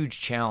huge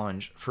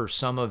challenge for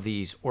some of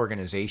these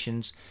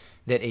organizations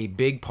that a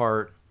big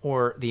part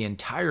or the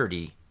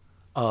entirety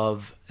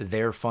of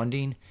their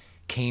funding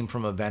came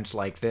from events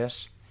like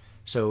this.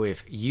 So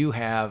if you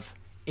have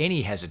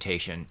any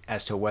hesitation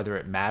as to whether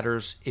it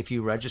matters if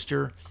you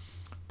register,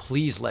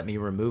 please let me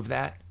remove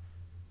that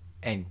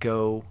and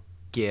go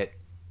get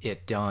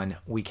it done.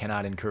 We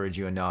cannot encourage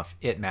you enough.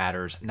 It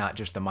matters, not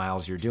just the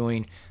miles you're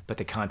doing, but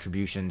the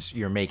contributions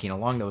you're making.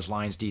 Along those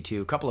lines,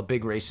 D2, a couple of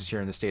big races here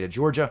in the state of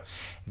Georgia,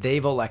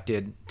 they've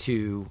elected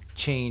to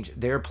change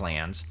their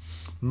plans.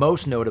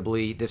 Most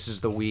notably, this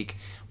is the week,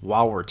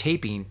 while we're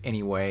taping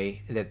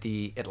anyway, that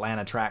the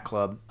Atlanta Track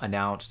Club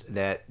announced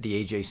that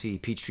the AJC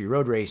Peachtree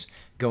Road Race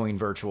going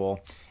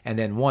virtual, and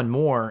then one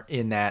more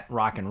in that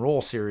rock and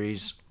roll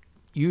series,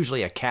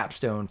 usually a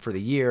capstone for the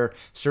year,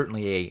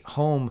 certainly a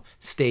home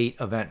state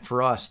event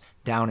for us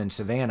down in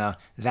Savannah,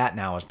 that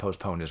now is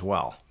postponed as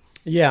well.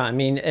 Yeah, I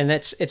mean, and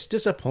it's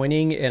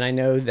disappointing, and I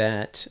know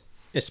that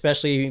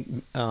especially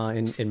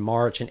in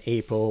March and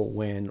April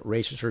when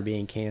races were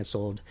being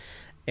canceled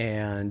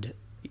and,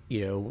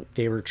 you know,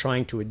 they were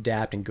trying to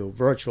adapt and go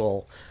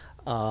virtual,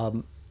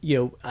 you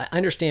know, I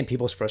understand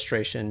people's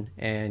frustration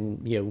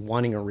and, you know,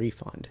 wanting a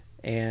refund.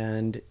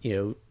 And, you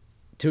know,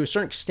 to a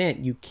certain extent,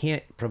 you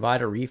can't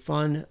provide a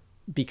refund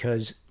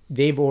because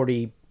they've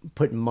already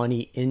put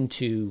money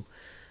into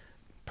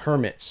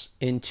permits,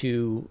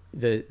 into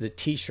the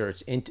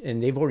T-shirts, and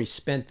they've already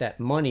spent that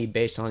money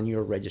based on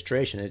your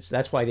registration.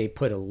 That's why they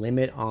put a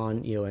limit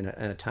on, you know, in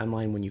a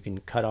timeline when you can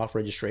cut off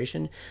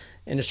registration.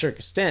 And to a certain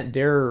extent,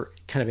 they're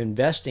kind of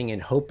investing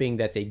and hoping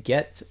that they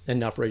get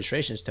enough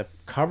registrations to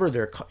cover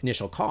their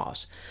initial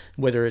costs,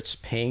 whether it's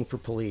paying for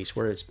police,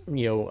 whether it's,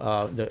 you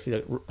know,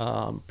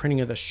 the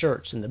printing of the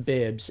shirts and the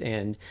bibs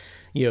and,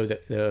 you know,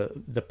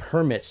 the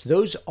permits.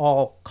 Those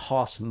all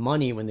cost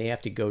money when they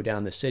have to go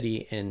down the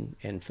city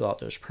and fill out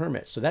those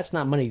permits. So that's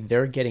not money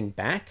they're getting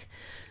back.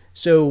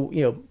 So,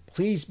 you know,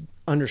 please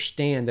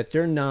understand that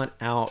they're not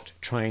out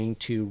trying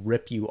to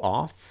rip you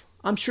off.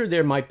 I'm sure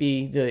there might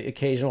be the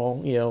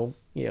occasional, you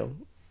know,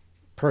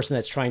 person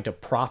that's trying to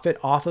profit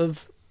off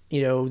of,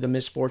 you know, the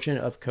misfortune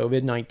of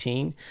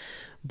COVID-19.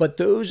 But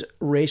those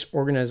race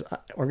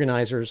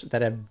organizers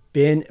that have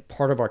been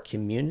part of our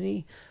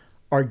community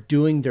are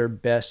doing their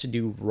best to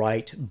do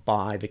right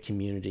by the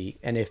community.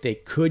 And if they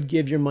could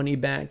give your money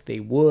back,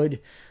 they would.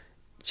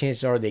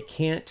 Chances are they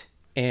can't.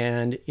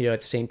 And, you know,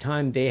 at the same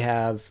time, they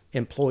have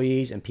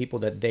employees and people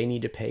that they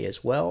need to pay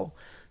as well.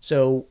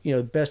 So, you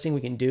know, the best thing we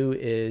can do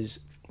is,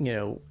 you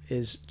know,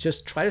 is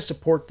just try to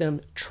support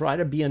them, try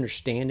to be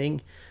understanding.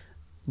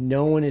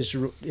 No one is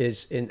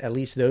in, at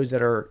least those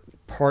that are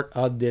part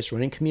of this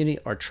running community,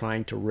 are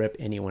trying to rip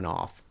anyone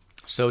off.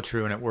 So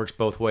true, and it works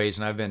both ways.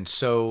 And I've been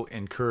so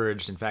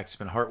encouraged. In fact, it's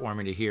been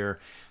heartwarming to hear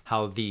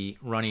how the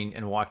running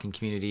and walking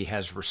community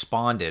has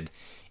responded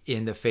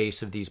in the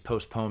face of these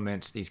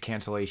postponements, these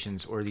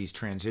cancellations, or these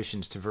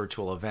transitions to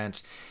virtual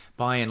events.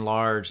 By and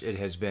large, it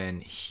has been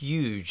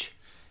huge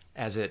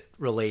as it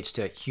relates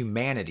to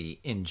humanity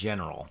in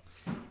general.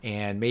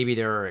 And maybe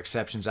there are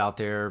exceptions out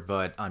there,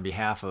 but on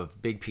behalf of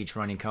Big Peach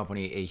Running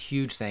Company, a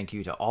huge thank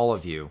you to all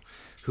of you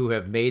who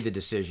have made the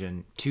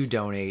decision to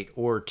donate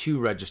or to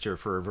register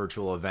for a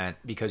virtual event,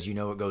 because you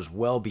know it goes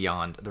well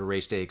beyond the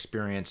race day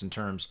experience in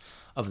terms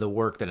of the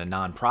work that a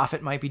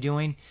nonprofit might be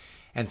doing.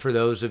 And for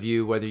those of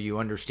you, whether you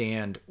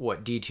understand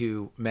what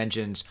D2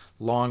 mentions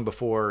long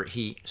before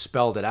he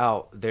spelled it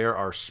out, there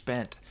are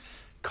spent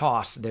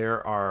costs,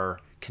 there are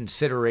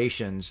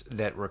considerations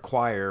that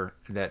require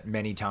that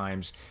many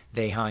times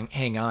they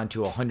hang on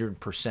to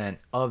 100%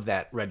 of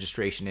that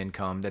registration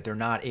income, that they're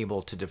not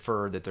able to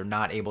defer, that they're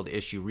not able to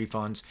issue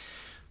refunds.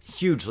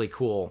 Hugely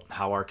cool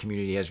how our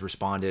community has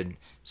responded.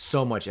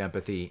 So much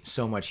empathy,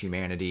 so much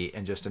humanity,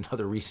 and just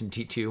another reason,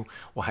 T2,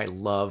 why I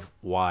love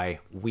why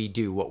we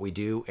do what we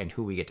do and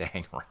who we get to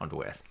hang around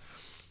with.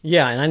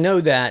 Yeah, and I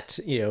know that,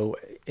 you know,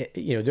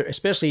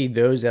 especially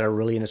those that are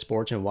really into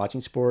sports and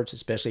watching sports,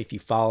 especially if you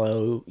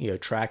follow, you know,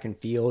 track and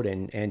field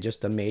and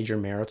just the major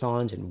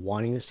marathons and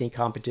wanting to see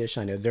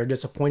competition, I know they're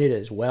disappointed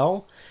as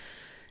well.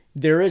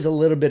 there is a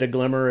little bit of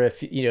glimmer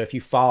if you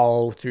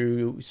follow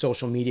through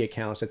social media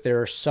accounts that there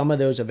are some of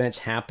those events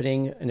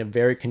happening in a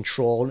very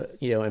controlled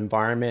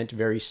environment,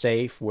 very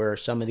safe, where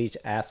some of these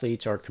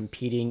athletes are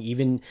competing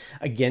even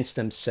against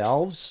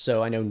themselves.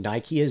 So I know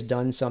Nike has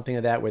done something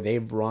of that where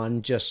they've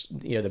run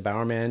just the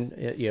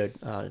Bowerman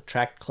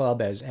track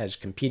club has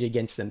competed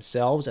against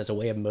themselves as a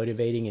way of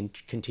motivating and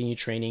continue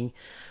training.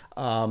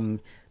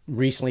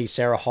 Recently,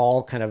 Sarah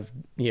Hall kind of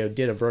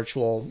did a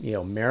virtual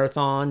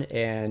marathon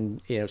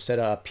and set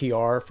a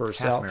PR for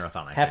herself.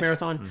 Half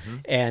marathon.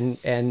 Mm-hmm.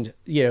 And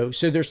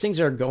so there's things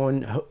that are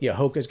going.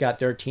 Hoka's got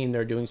their team;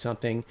 they're doing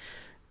something.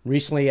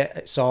 Recently,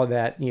 I saw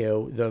that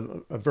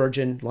the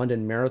Virgin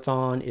London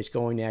Marathon is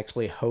going to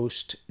actually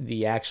host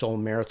the actual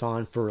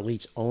marathon for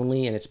elites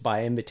only, and it's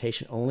by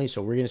invitation only.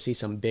 So we're going to see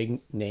some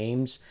big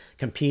names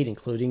compete,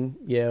 including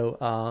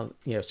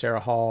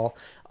Sarah Hall,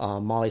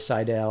 Molly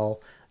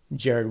Seidel.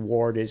 Jared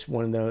Ward is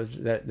one of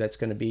those that's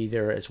going to be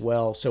there as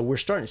well. So we're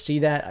starting to see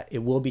that. It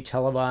will be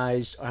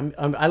televised. I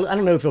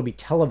don't know if it'll be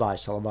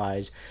televised,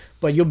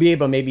 but you'll be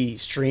able to maybe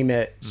stream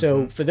it. Mm-hmm.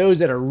 So for those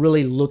that are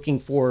really looking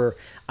for,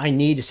 I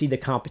need to see the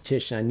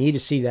competition, I need to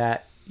see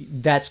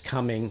that's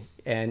coming,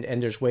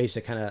 and there's ways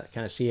to kind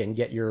of see it and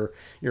get your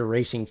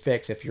racing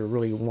fix if you're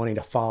really wanting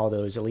to follow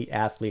those elite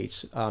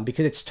athletes,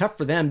 because it's tough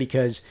for them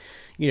because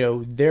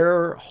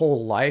their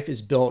whole life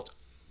is built.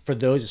 For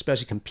those,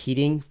 especially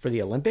competing for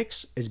the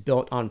Olympics, is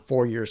built on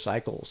 4-year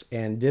cycles,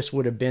 and this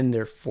would have been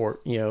their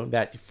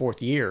that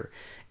fourth year.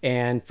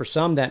 And for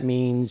some, that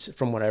means,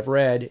 from what I've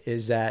read,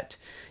 is that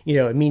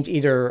it means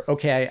either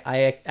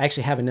I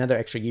actually have another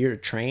extra year to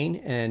train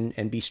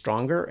and be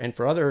stronger, and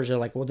for others, they're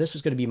like, well, this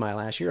was going to be my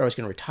last year. I was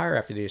going to retire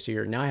after this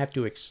year. Now I have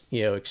to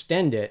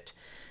extend it,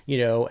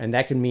 and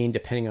that could mean,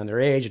 depending on their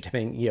age,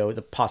 depending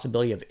the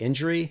possibility of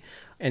injury.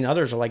 And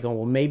others are like,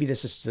 well, maybe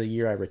this is the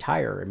year I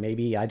retire, or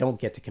maybe I don't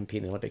get to compete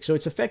in the Olympics. So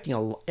it's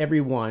affecting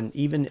everyone,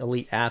 even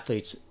elite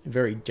athletes,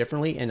 very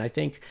differently. And I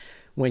think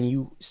when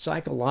you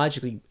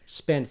psychologically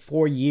spend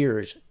 4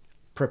 years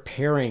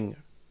preparing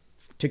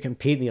to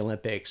compete in the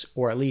Olympics,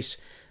 or at least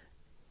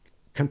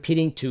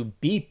competing to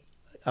be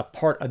a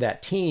part of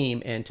that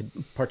team and to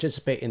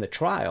participate in the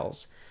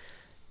trials,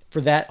 for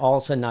that all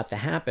of a sudden not to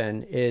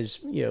happen is,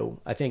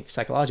 I think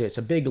psychologically it's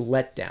a big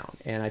letdown.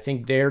 And I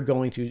think they're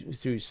going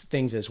through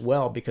things as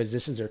well because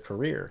this is their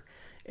career.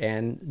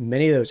 And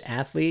many of those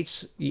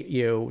athletes,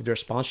 their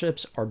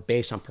sponsorships are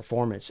based on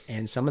performance.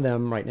 And some of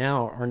them right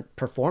now aren't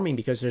performing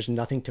because there's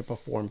nothing to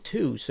perform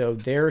to. So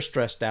they're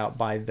stressed out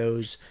by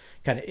those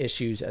kind of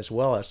issues as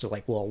well, as to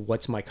like, well,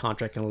 what's my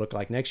contract going to look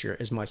like next year?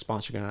 Is my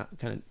sponsor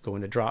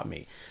going to drop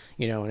me?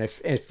 And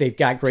if they've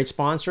got great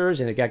sponsors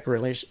and they've got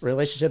great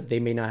relationship,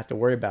 they may not have to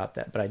worry about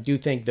that. But I do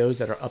think those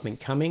that are up and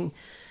coming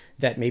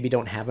that maybe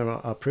don't have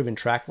a proven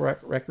track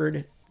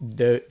record,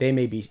 they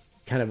may be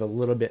kind of a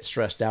little bit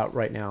stressed out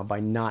right now by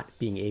not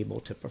being able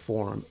to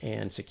perform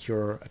and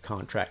secure a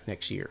contract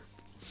next year.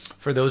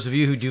 For those of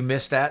you who do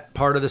miss that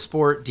part of the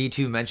sport,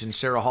 D2 mentioned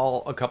Sarah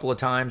Hall a couple of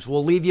times.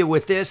 We'll leave you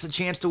with this, a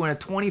chance to win a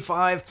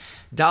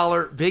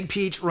 $25 Big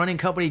Peach Running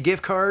Company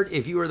gift card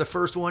if you are the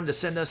first one to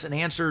send us an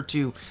answer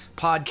to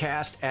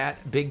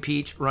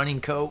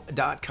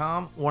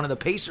podcast@bigpeachrunningco.com. One of the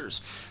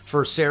pacers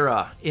for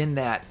Sarah in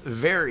that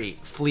very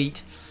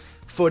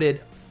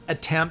fleet-footed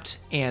attempt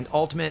and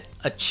ultimate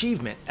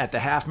achievement at the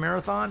half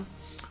marathon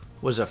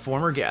was a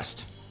former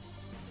guest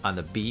on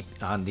the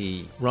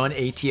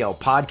RUNATL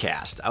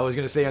podcast. I was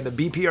going to say on the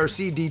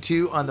BPRC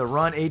D2 on the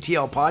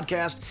RUNATL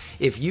podcast.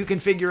 If you can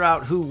figure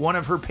out who one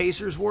of her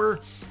pacers were,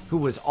 who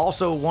was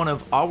also one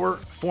of our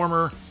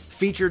former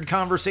featured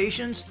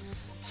conversations,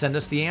 send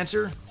us the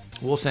answer.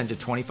 We'll send you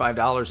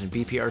 $25 in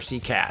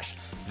BPRC cash.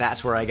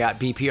 That's where I got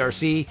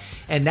BPRC.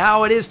 And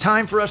now it is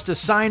time for us to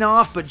sign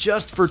off, but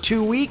just for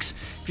 2 weeks.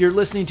 If you're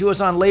listening to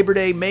us on Labor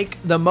Day,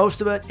 make the most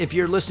of it. If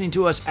you're listening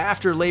to us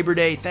after Labor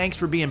Day, thanks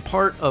for being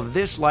part of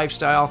this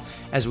lifestyle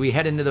as we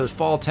head into those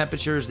fall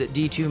temperatures that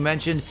D2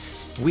 mentioned.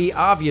 We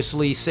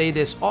obviously say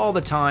this all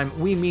the time.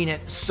 We mean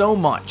it so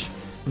much.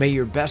 May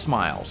your best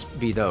miles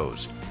be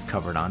those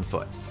covered on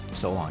foot.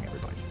 So long,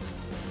 everybody.